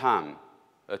same time,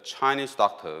 a Chinese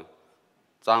doctor,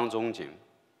 Zhang Zongjing,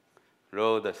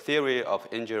 wrote the theory of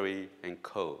injury and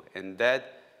cold, and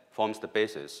that forms the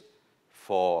basis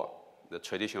for the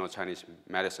traditional Chinese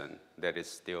medicine that is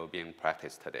still being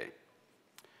practiced today.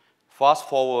 Fast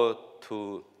forward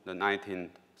to the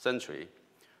 19th century,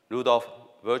 Rudolf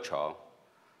Virchow,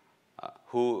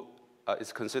 who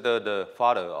is considered the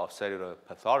father of cellular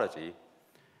pathology,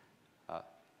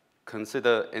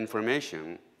 considered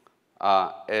inflammation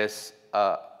as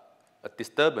a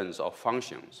disturbance of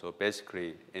function. So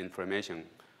basically, inflammation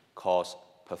causes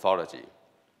pathology.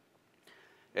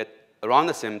 At around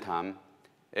the same time,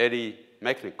 Eddie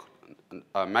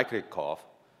Mechnikov,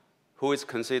 who is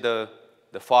considered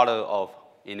the father of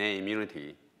innate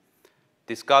immunity,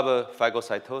 discovered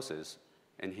phagocytosis,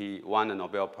 and he won the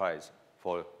Nobel Prize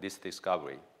for this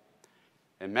discovery.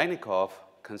 And Mechnikov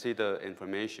considered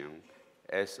inflammation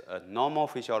as a normal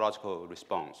physiological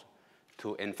response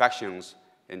to infections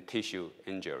and tissue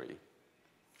injury.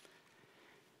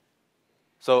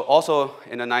 So also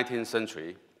in the 19th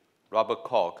century, Robert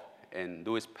Koch and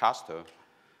Louis Pasteur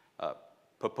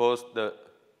proposed the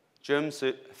germ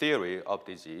theory of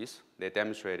disease. They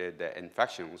demonstrated that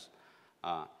infections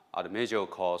are the major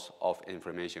cause of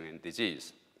inflammation and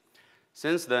disease.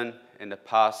 Since then, in the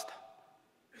past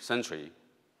century,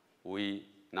 we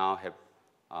now have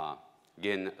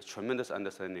gained a tremendous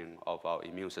understanding of our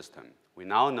immune system. We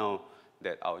now know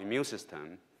that our immune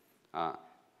system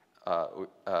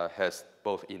has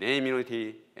both innate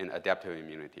immunity and adaptive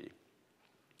immunity.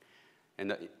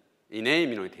 And the innate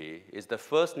immunity is the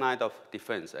first line of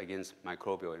defense against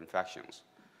microbial infections.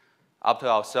 After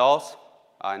our cells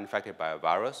are infected by a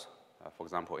virus, for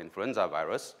example, influenza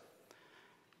virus,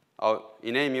 our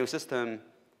innate immune system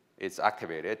is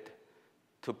activated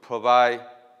to provide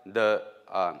the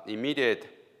immediate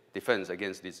defense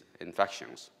against these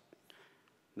infections.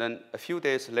 Then a few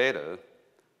days later,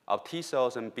 our T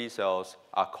cells and B cells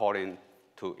are calling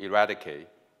to eradicate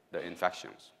the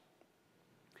infections.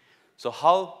 So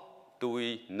how do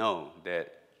we know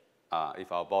that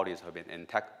if our bodies have been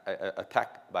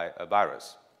attacked by a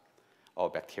virus or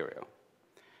bacteria?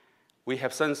 We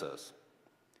have sensors.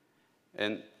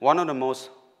 And one of the most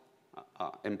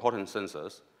important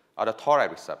sensors are the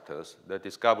toll-like receptors, the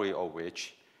discovery of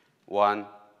which won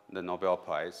the Nobel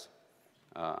Prize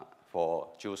for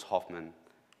Jules Hoffman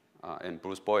and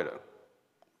Bruce Boyle.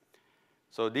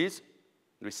 So these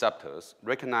receptors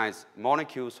recognize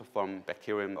molecules from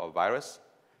bacterium or virus,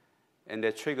 and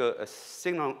they trigger a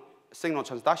signal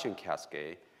transduction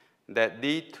cascade that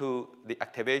lead to the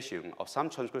activation of some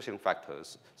transcription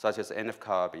factors, such as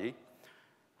NF-κB,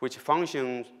 which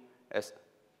function as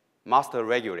master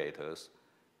regulators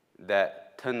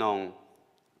that turn on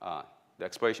the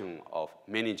expression of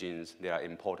many genes that are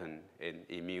important in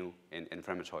immune and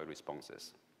inflammatory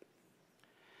responses.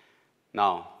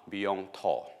 Now, beyond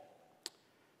TOR.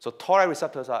 So toll-like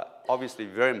receptors are obviously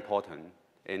very important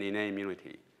in innate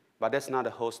immunity, but that's not the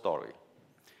whole story.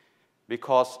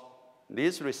 Because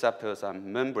these receptors are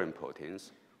membrane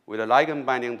proteins with a ligand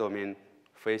binding domain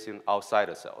facing outside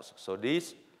the cells. So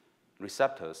these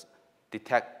receptors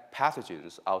detect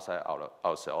pathogens outside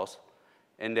our cells,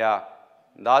 and they are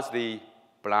largely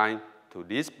blind to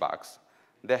these bugs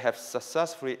that have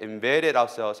successfully invaded our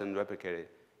cells and replicated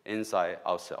inside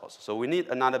our cells. So we need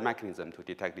another mechanism to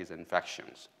detect these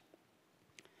infections.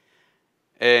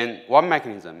 And one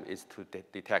mechanism is to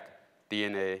detect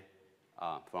DNA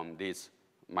from these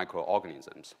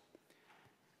microorganisms.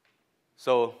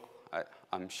 So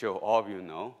I'm sure all of you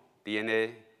know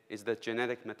DNA is the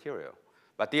genetic material.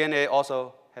 But DNA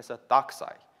also has a dark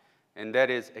side, and that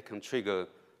is it can trigger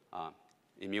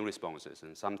immune responses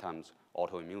and sometimes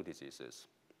autoimmune diseases.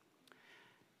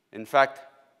 In fact,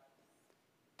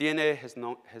 DNA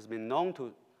has been known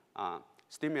to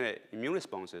stimulate immune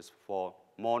responses for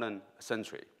more than a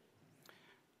century.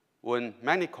 When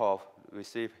Mednikov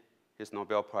received his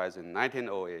Nobel Prize in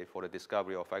 1908 for the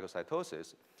discovery of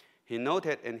phagocytosis, he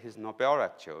noted in his Nobel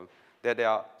lecture that there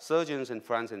are surgeons in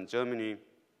France and Germany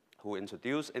who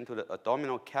introduce into the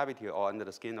abdominal cavity or under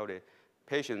the skin of the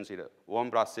patients either warm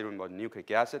blood serum or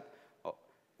nucleic acid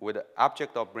with the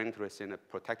object of bringing to the scene a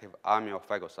protective army of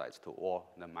phagocytes to ward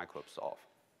the microbes off.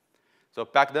 So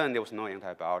back then, there was no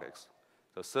antibiotics.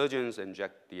 So surgeons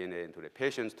inject DNA into the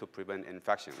patients to prevent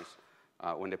infections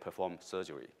when they perform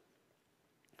surgery.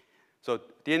 So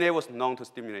DNA was known to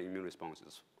stimulate immune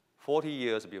responses 40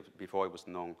 years before it was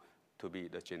known to be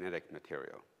the genetic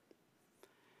material.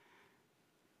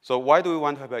 So why do we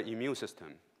want to have an immune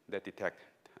system that detects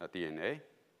DNA?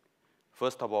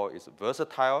 First of all, it's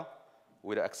versatile.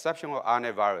 With the exception of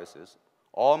RNA viruses,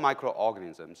 all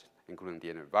microorganisms, including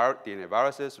DNA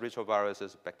viruses,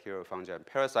 retroviruses, bacteria, fungi, and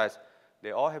parasites,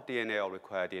 they all have DNA or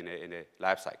require DNA in their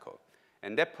life cycle.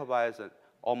 And that provides an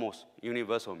almost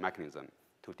universal mechanism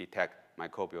to detect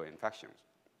microbial infections.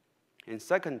 And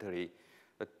secondly,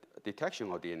 the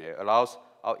detection of DNA allows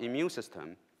our immune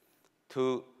system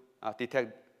to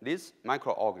detect these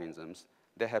microorganisms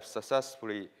that have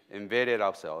successfully invaded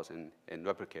our cells and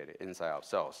replicated inside our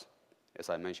cells, as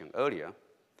I mentioned earlier.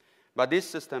 But this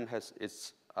system has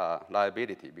its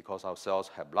liability because our cells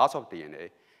have lots of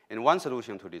DNA. And one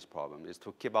solution to this problem is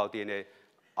to keep our DNA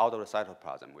out of the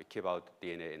cytoplasm. We keep our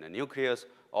DNA in the nucleus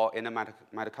or in the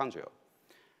mitochondria.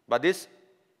 But this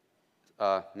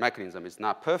mechanism is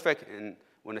not perfect, and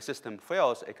when the system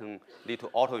fails, it can lead to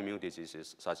autoimmune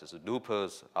diseases such as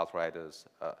lupus, arthritis,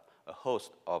 a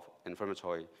host of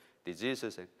inflammatory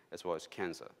diseases, as well as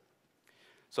cancer.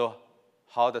 So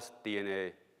how does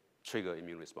DNA trigger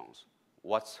immune response?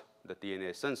 What's the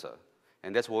DNA sensor?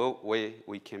 And that's where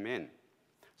we came in.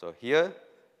 So here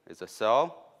is a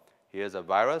cell. Here's a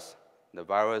virus. The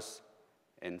virus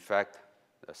infects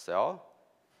the cell.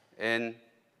 And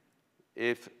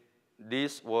if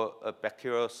this were a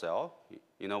bacterial cell,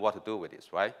 you know what to do with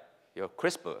this, right? You have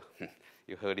CRISPR.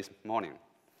 You heard this morning.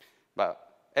 But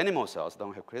animal cells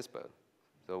don't have CRISPR.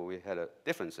 So we had a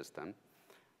different system.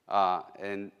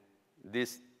 And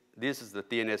this is the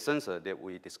DNA sensor that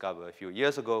we discovered a few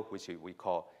years ago, which we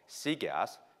call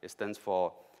cGAS. It stands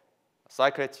for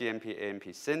cyclic GMP-AMP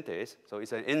synthase. So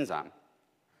it's an enzyme.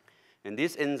 And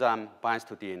this enzyme binds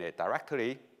to DNA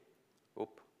directly.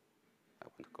 Oop, I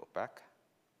want to go back.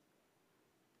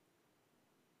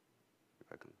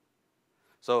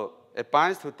 So it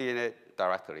binds to DNA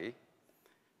directly,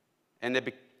 and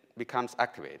it becomes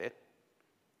activated.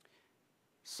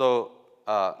 So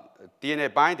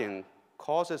DNA binding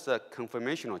causes a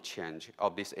conformational change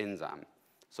of this enzyme.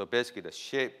 So basically, the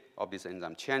shape of this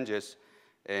enzyme changes,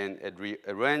 and it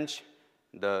rearranges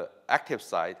the active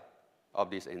site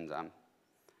of this enzyme.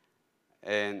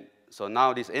 And so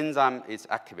now this enzyme is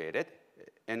activated,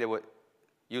 and it will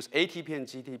use ATP and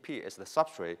GTP as the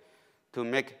substrate to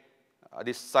make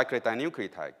this cyclic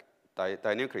dinucleotide,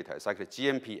 cyclic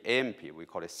GMP-AMP, we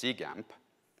call it cGAMP.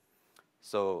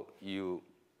 So you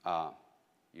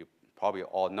probably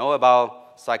all know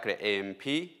about cyclic AMP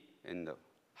in the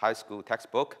high school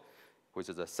textbook, which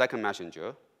is the second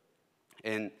messenger.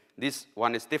 And this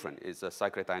one is different. It's a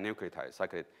cyclic dinucleotide,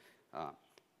 cyclic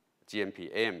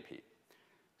GMP-AMP.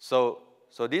 So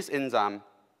this enzyme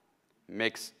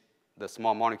makes the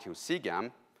small molecule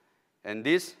cGAMP, and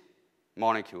this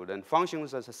molecule then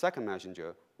functions as a second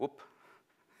messenger. Whoop,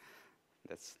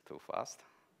 that's too fast.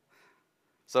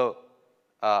 So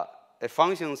it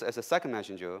functions as a second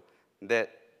messenger that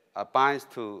binds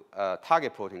to a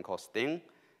target protein called STING,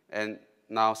 and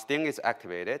now STING is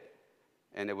activated,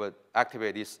 and it will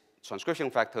activate these transcription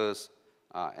factors,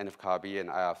 NF-κB and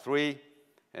IR3,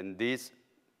 and these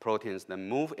proteins then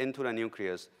move into the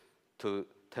nucleus to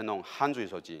turn on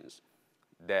hundreds of genes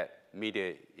that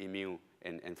mediate immune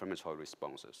and inflammatory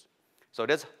responses. So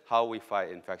that's how we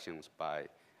fight infections, by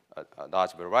a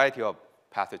large variety of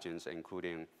pathogens,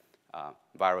 including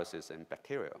viruses and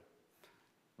bacteria.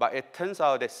 But it turns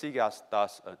out that C-gas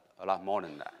does a lot more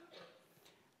than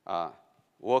that.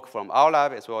 Work from our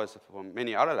lab, as well as from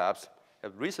many other labs,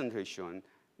 have recently shown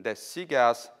that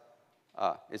C-gas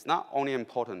is not only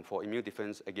important for immune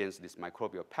defense against these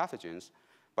microbial pathogens,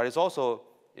 but it's also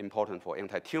important for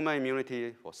anti-tumor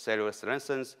immunity, for cellular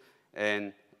senescence,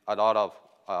 and a lot of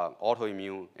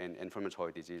autoimmune and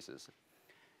inflammatory diseases.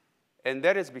 And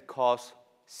that is because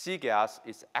C-gas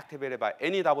is activated by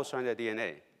any double-stranded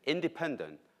DNA,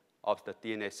 independent of the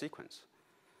DNA sequence.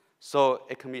 So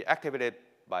it can be activated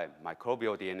by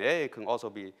microbial DNA. It can also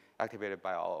be activated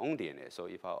by our own DNA. So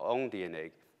if our own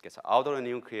DNA gets out of the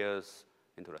nucleus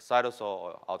into the cytosol,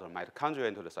 or out of the mitochondria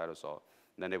into the cytosol,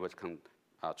 then it can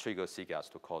trigger C-gas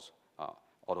to cause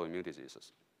autoimmune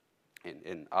diseases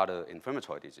and other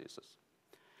inflammatory diseases.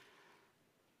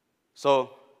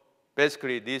 So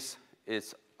basically, this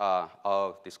is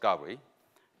our discovery.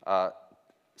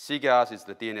 C-gas is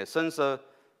the DNA sensor,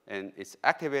 and it's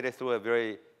activated through a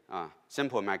very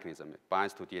simple mechanism. It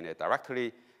binds to DNA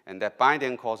directly, and that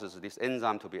binding causes this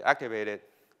enzyme to be activated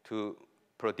to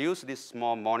produce this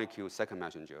small molecule second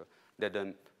messenger that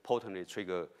then potently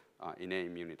trigger innate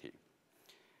immunity.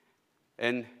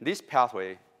 And this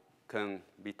pathway can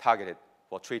be targeted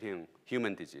for treating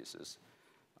human diseases.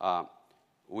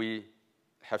 We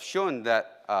have shown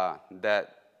that,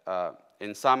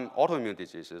 in some autoimmune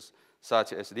diseases,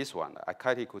 such as this one,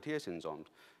 Aicardi-Couture syndrome,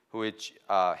 which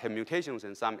have mutations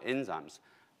in some enzymes,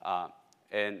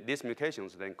 and these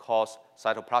mutations then cause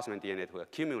cytoplasmic DNA to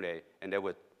accumulate, and that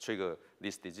would trigger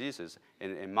these diseases.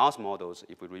 In mouse models,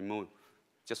 if we remove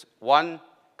just one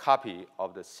copy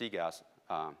of the C-gas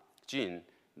gene,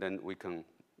 then we can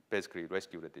basically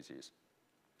rescue the disease.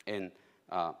 And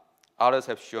others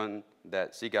have shown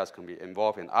that C-gas can be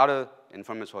involved in other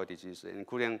inflammatory diseases,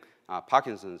 including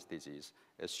Parkinson's disease,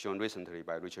 as shown recently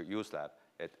by Richard Yu's lab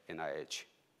at NIH.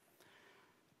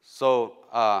 So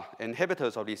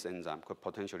inhibitors of this enzyme could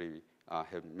potentially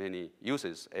have many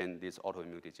uses in these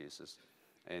autoimmune diseases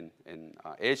and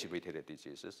age-related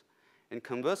diseases. And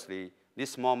conversely,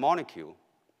 this small molecule,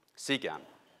 C-GAM,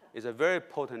 is a very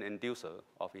potent inducer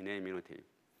of innate immunity.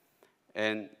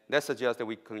 And that suggests that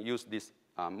we can use this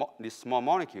small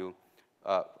molecule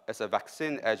as a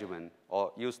vaccine adjuvant,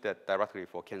 or use that directly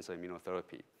for cancer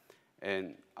immunotherapy.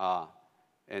 And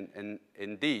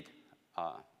indeed,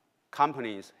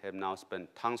 companies have now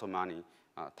spent tons of money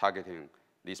targeting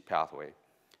this pathway,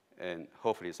 and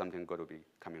hopefully something good will be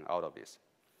coming out of this.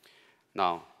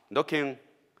 Now, looking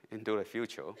into the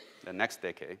future, the next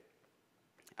decade,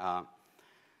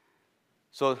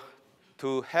 so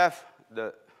to have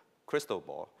the crystal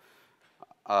ball,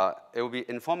 it will be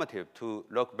informative to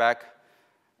look back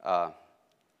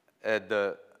at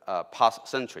the past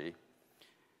century.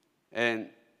 And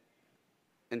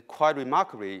quite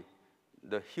remarkably,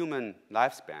 the human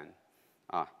lifespan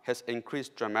has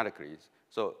increased dramatically.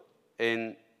 So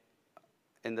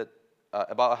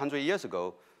about 100 years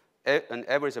ago, an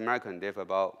average American lived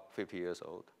about 50 years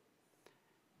old.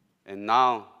 And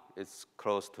now it's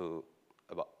close to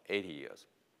about 80 years.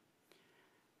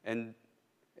 And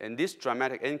this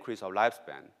dramatic increase of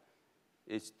lifespan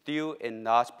is due in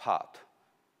large part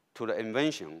to the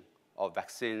invention of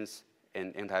vaccines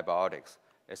and antibiotics,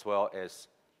 as well as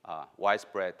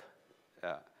widespread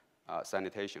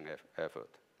sanitation effort.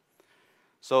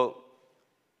 So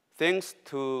thanks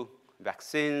to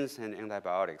vaccines and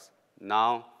antibiotics,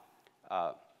 now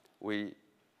we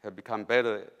have become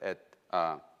better at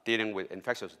dealing with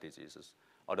infectious diseases,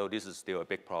 although this is still a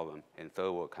big problem in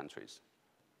third world countries.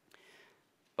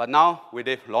 But now we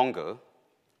live longer,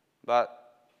 but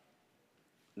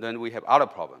then we have other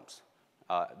problems,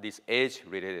 these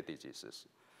age-related diseases,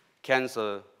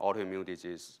 cancer, autoimmune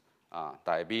disease,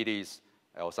 diabetes,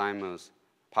 Alzheimer's,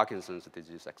 Parkinson's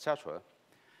disease, etc.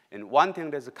 And one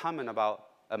thing that's common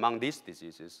among these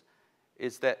diseases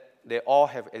is that they all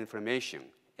have inflammation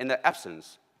in the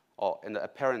absence, or in the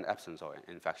apparent absence of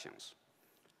infections,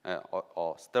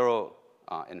 or sterile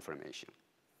inflammation.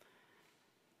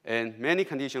 And many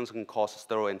conditions can cause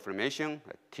sterile inflammation,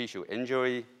 like tissue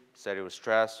injury, cellular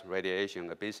stress, radiation,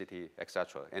 obesity,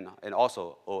 etc., and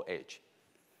also old age.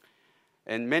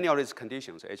 And many of these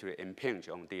conditions actually impinge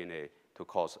on DNA to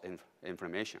cause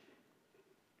inflammation.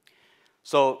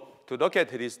 So to look at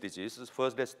these diseases,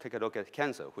 first let's take a look at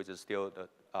cancer, which is still the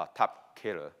top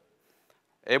killer.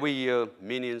 Every year,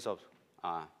 millions of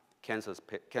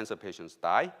cancer patients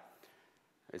die.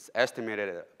 It's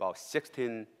estimated that about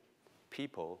 16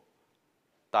 people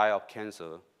die of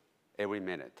cancer every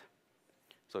minute.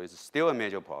 So it's still a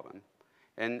major problem.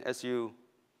 And as you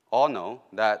all know,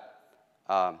 that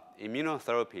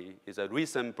immunotherapy is a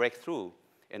recent breakthrough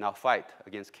in our fight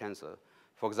against cancer.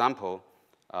 For example,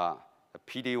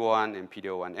 PD-1 and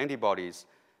PD-L1 antibodies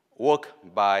work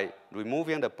by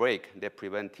removing the brake that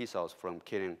prevents T cells from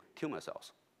killing tumor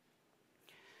cells.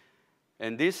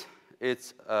 And this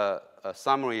is a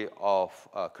summary of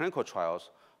clinical trials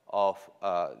of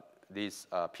these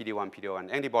PD-1, PD-L1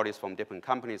 antibodies from different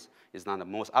companies. It's not the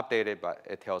most updated, but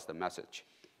it tells the message.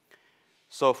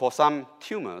 So for some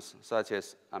tumors, such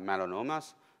as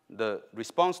melanomas, the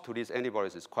response to these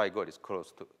antibodies is quite good. It's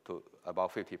close to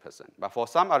about 50%. But for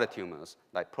some other tumors,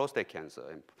 like prostate cancer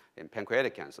and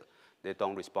pancreatic cancer, they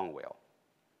don't respond well.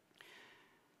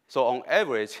 So on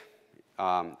average,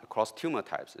 across tumor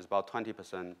types, it's about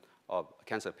 20% of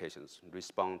cancer patients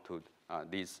respond to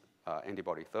these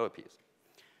antibody therapies.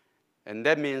 And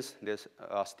that means there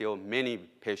are still many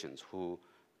patients who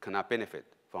cannot benefit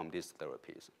from these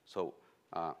therapies. So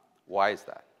why is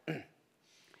that?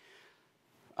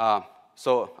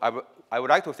 So I would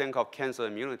like to think of cancer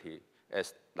immunity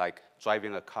as like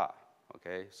driving a car,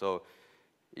 okay? So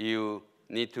you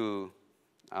need to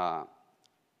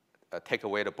take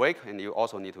away the brake, and you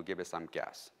also need to give it some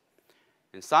gas.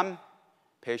 In some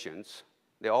patients,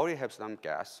 they already have some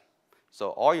gas,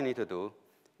 so all you need to do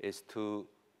is to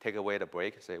take away the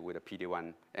brake, say with a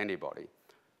PD-1 antibody.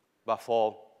 But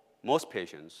for most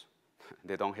patients,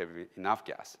 they don't have enough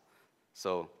gas.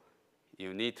 So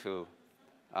you need to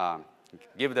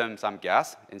give them some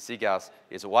gas, and C-gas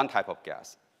is one type of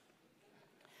gas.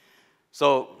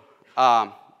 So,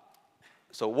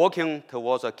 so working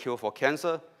towards a cure for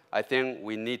cancer, I think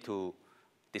we need to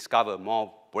discover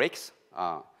more brakes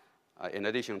in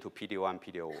addition to PD-1,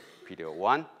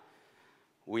 PD-L1.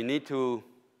 We need to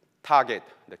target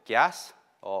the gas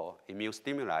or immune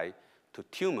stimuli to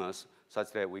tumors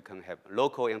such that we can have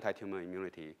local anti-tumor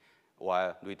immunity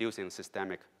while reducing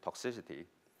systemic toxicity.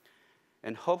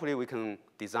 And hopefully we can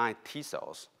design T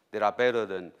cells that are better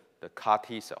than the CAR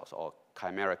T cells or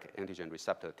chimeric antigen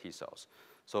receptor T cells.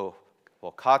 So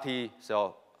for CAR T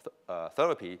cell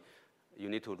therapy, you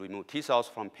need to remove T cells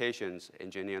from patients,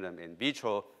 engineer them in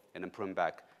vitro, and then put them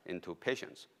back into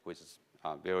patients, which is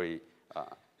very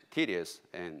tedious,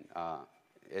 and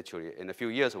actually in a few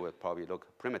years it will probably look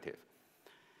primitive.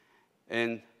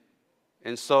 And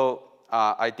so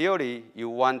ideally, we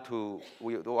want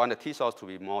the T cells to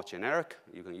be more generic.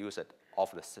 You can use it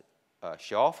off the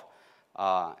shelf,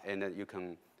 and then you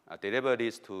can deliver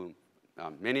this to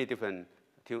many different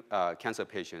cancer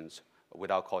patients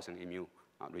without causing immune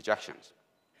rejections.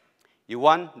 You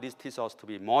want these T cells to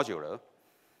be modular,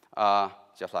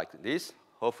 just like this.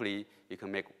 Hopefully, you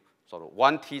can make sort of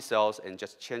one T cells and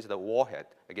just change the warhead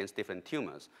against different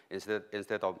tumors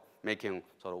instead of making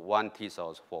sort of one T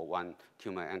cells for one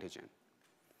tumor antigen.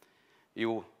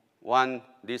 You want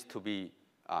this to be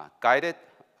guided,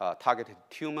 targeted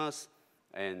tumors,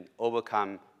 and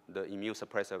overcome the immune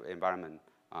suppressive environment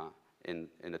in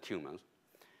the tumors.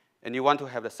 And you want to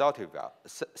have the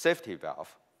safety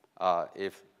valve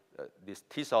if these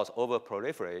T cells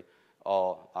over-proliferate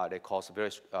or they cause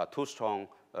too strong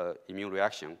immune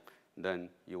reaction, then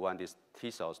you want these T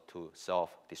cells to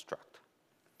self-destruct.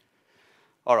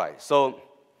 All right, so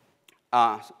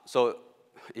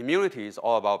immunity is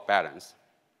all about balance.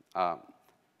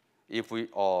 If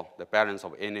the balance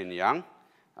of yin and yang,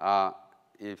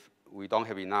 if we don't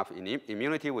have enough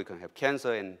immunity, we can have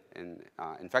cancer and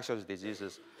infectious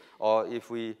diseases. Or if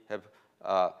we have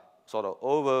sort of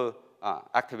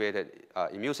over-activated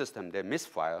immune system that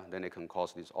misfire, then it can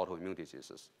cause these autoimmune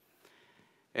diseases.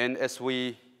 And as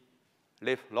we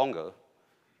live longer,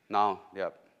 now there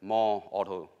are more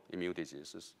autoimmune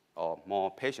diseases or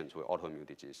more patients with autoimmune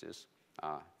diseases.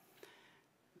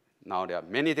 Now there are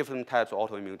many different types of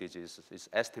autoimmune diseases. It's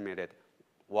estimated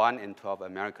 1 in 12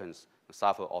 Americans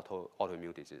suffer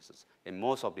autoimmune diseases. And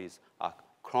most of these are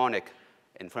chronic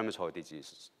inflammatory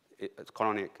diseases.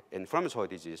 Chronic inflammatory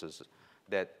diseases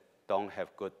that don't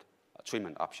have good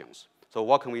treatment options. So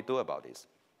what can we do about this?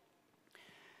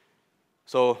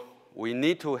 So we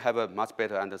need to have a much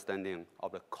better understanding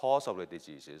of the cause of the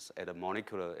diseases at a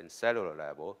molecular and cellular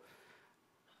level.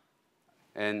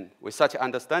 And with such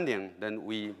understanding, then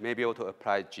we may be able to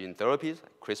apply gene therapies,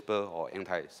 CRISPR or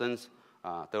antisense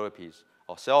therapies,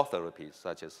 or cell therapies,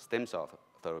 such as stem cell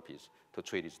therapies, to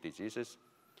treat these diseases.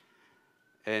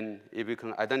 And if we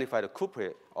can identify the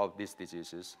culprit of these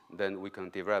diseases, then we can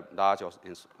develop large or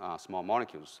small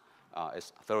molecules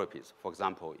as therapies. For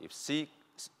example, if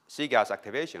C-gas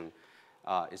activation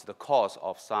is the cause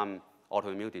of some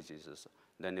autoimmune diseases,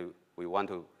 then we want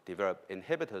to develop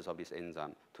inhibitors of this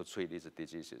enzyme to treat these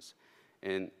diseases.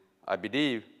 And I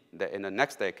believe that in the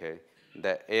next decade,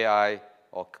 that AI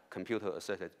or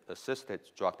computer-assisted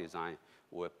drug design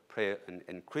will play an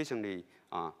increasingly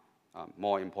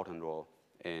more important role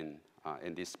in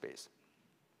this space.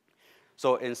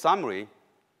 So in summary,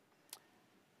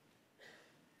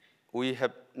 we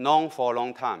have known for a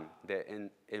long time that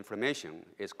inflammation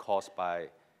is caused by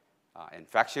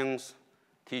infections,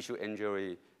 tissue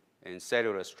injury, and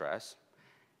cellular stress.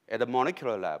 At the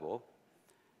molecular level,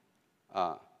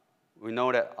 we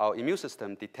know that our immune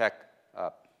system detects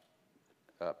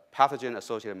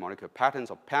pathogen-associated molecular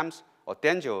patterns, or PAMs, or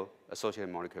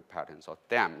danger-associated molecular patterns, or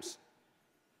DAMs.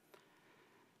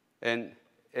 And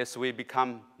as we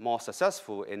become more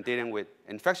successful in dealing with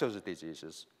infectious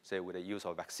diseases, say with the use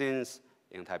of vaccines,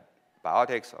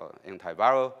 antibiotics, or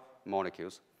antiviral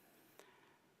molecules,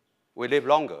 we live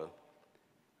longer.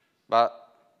 But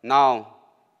now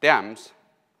DAMs,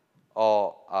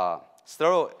 or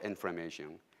steroid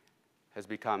inflammation, has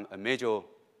become a major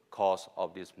cause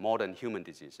of these modern human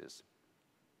diseases.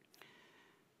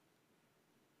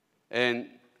 And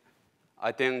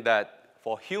I think that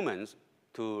for humans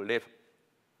to live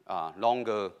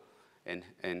longer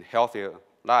and healthier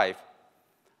life,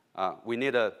 we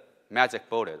need a magic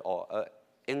bullet or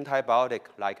an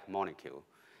antibiotic-like molecule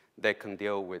that can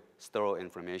deal with steroid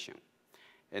inflammation.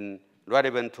 And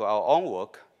relevant to our own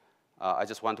work, I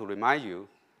just want to remind you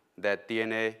that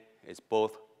DNA is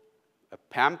both a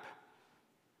PAMP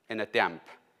and a DAMP,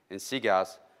 and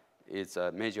C-gas is a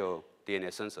major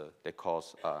DNA sensor that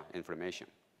causes inflammation.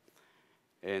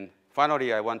 And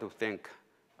finally, I want to thank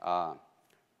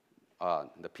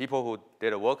the people who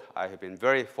did the work. I have been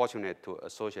very fortunate to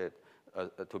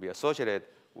be associated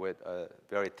with a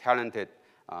very talented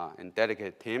and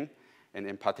dedicated team. And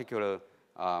in particular,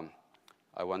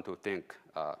 I want to thank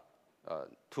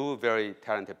two very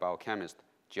talented biochemists,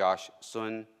 Josh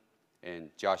Sun and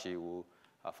Jiaxi Wu,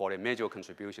 for their major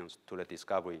contributions to the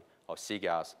discovery of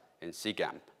C-gas and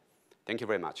C-GAMP. Thank you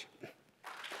very much.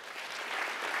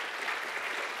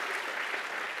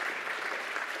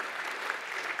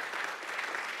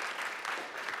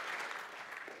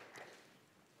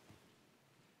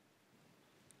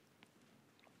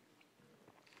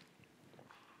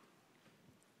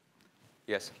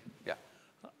 Yes, yeah.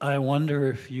 I wonder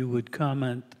if you would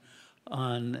comment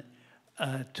on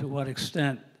to what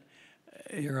extent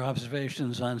your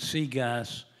observations on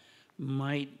C-gas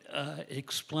might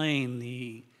explain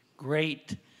the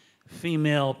great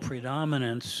female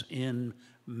predominance in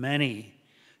many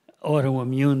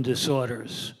autoimmune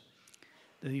disorders.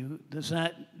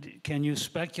 Can you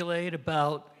speculate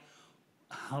about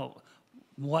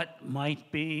what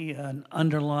might be an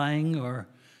underlying or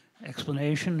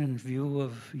explanation in view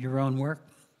of your own work?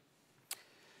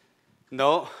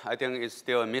 No, I think it's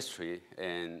still a mystery.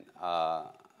 And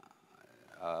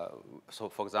so,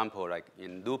 for example, like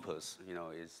in lupus,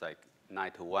 it's like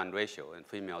 9-to-1 ratio, and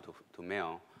female to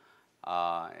male,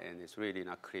 and it's really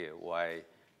not clear why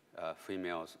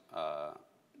females, are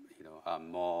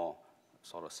more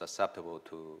sort of susceptible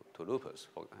to lupus.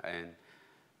 And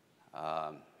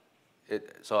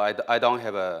so I don't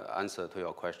have an answer to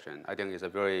your question. I think it's a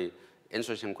very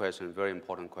interesting question, very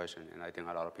important question, and I think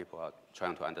a lot of people are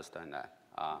trying to understand that.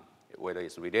 Whether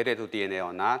it's related to DNA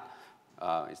or not,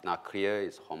 it's not clear.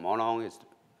 It's hormonal,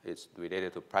 it's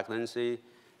related to pregnancy,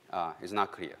 it's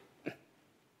not clear.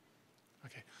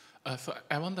 Okay, so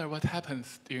I wonder what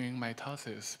happens during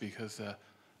mitosis, because the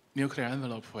nuclear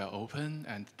envelope will open,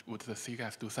 and would the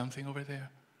C-gas do something over there?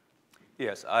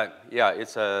 Yes, yeah,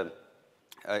 it's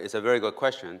a very good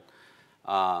question.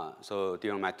 So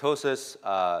during mitosis,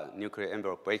 nuclear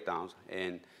envelope breakdowns,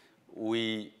 and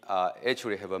we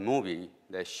actually have a movie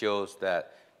that shows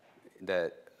that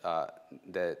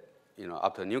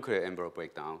after nuclear envelope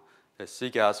breakdown, the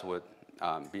C-gas would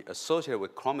be associated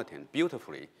with chromatin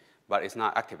beautifully, but it's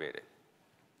not activated.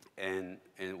 And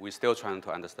we're still trying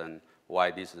to understand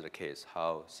why this is the case,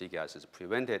 how C-gas is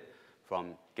prevented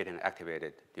from getting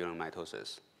activated during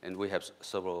mitosis. And we have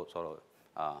several sort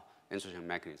of interesting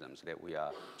mechanisms that we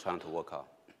are trying to work out.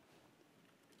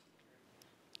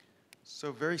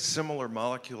 So very similar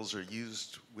molecules are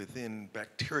used within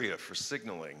bacteria for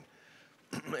signaling.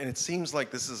 And it seems like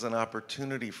this is an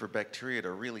opportunity for bacteria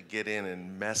to really get in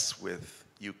and mess with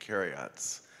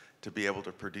eukaryotes, to be able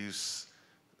to produce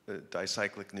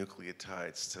dicyclic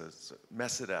nucleotides to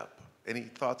mess it up. Any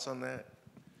thoughts on that?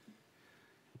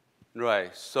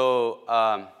 Right.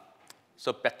 So,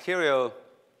 so bacteria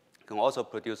can also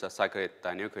produce a cyclic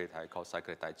dinucleotide called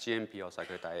cyclic di-GMP or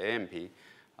cyclic di-AMP,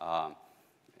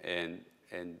 and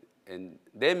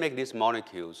they make these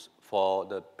molecules for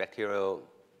the bacterial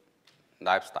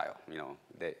lifestyle,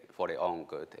 for their own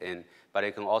good. But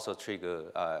it can also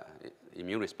trigger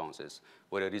immune responses.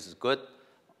 Whether this is good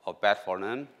or bad for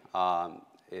them, I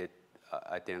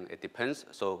think it depends.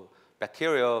 So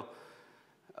bacteria,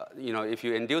 if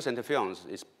you induce interferons,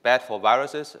 it's bad for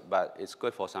viruses, but it's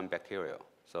good for some bacteria.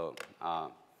 So,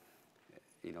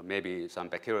 maybe some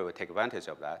bacteria will take advantage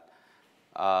of that.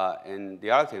 And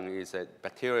the other thing is that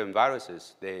bacteria and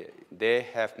viruses, they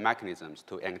have mechanisms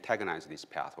to antagonize this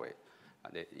pathway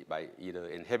by either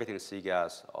inhibiting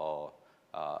C-gas or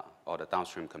the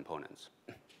downstream components.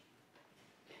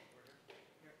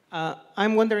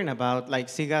 I'm wondering about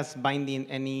C-gas binding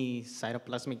any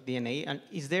cytoplasmic DNA, and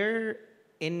is there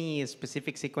any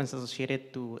specific sequence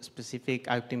associated to specific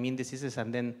autoimmune diseases,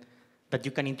 and then that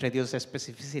you can introduce a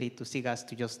specificity to C-gas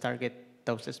to just target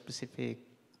those specific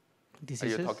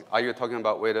diseases? Are you talking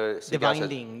about whether C-gas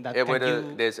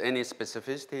whether there's any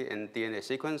specificity in DNA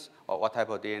sequence or what type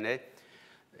of DNA?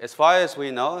 As far as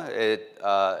we know, it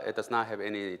does not have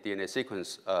any DNA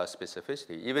sequence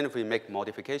specificity. Even if we make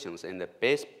modifications in the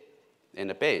base,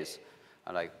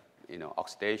 like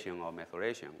oxidation or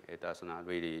methylation, it does not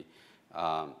really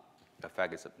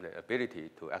affect its ability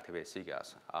to activate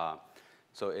C-gas.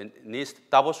 So it needs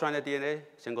double-stranded DNA.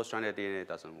 Single-stranded DNA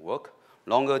doesn't work.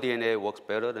 Longer DNA works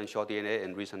better than short DNA,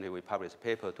 and recently we published a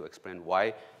paper to explain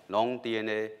why long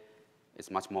DNA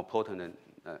is much more potent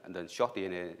than short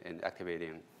DNA in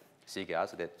activating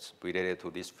C-gas that's related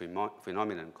to this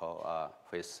phenomenon called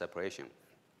phase separation.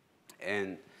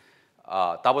 And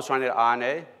double-stranded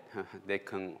RNA, they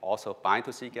can also bind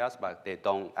to C-gas, but they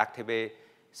don't activate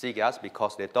C-gas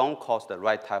because they don't cause the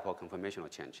right type of conformational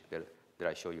change that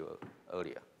I showed you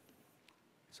earlier.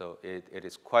 So it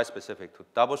is quite specific to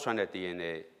double-stranded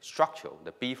DNA structure,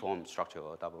 the B-form structure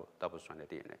of double-stranded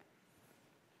DNA.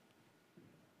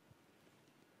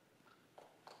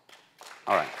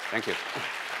 All right, thank you.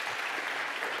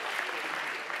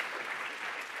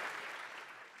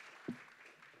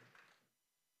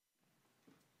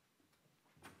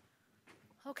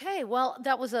 Okay, well,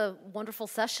 that was a wonderful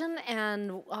session,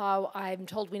 and I'm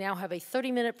told we now have a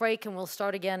 30-minute break, and we'll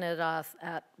start again at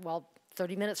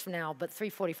 30 minutes from now, but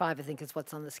 3:45 I think is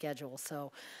what's on the schedule.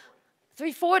 So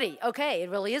 3:40, okay, it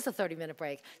really is a 30-minute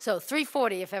break. So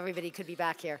 3:40 if everybody could be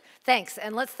back here. Thanks,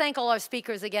 and let's thank all our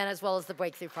speakers again, as well as the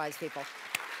Breakthrough Prize people.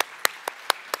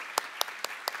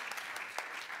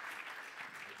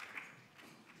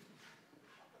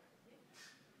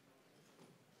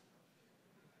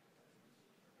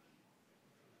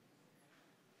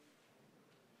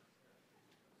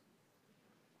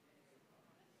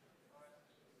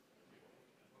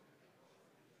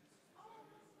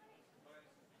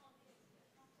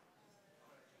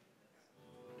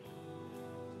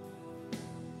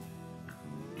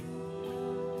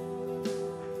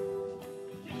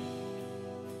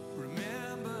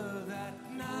 Remember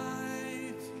that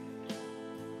night,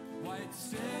 white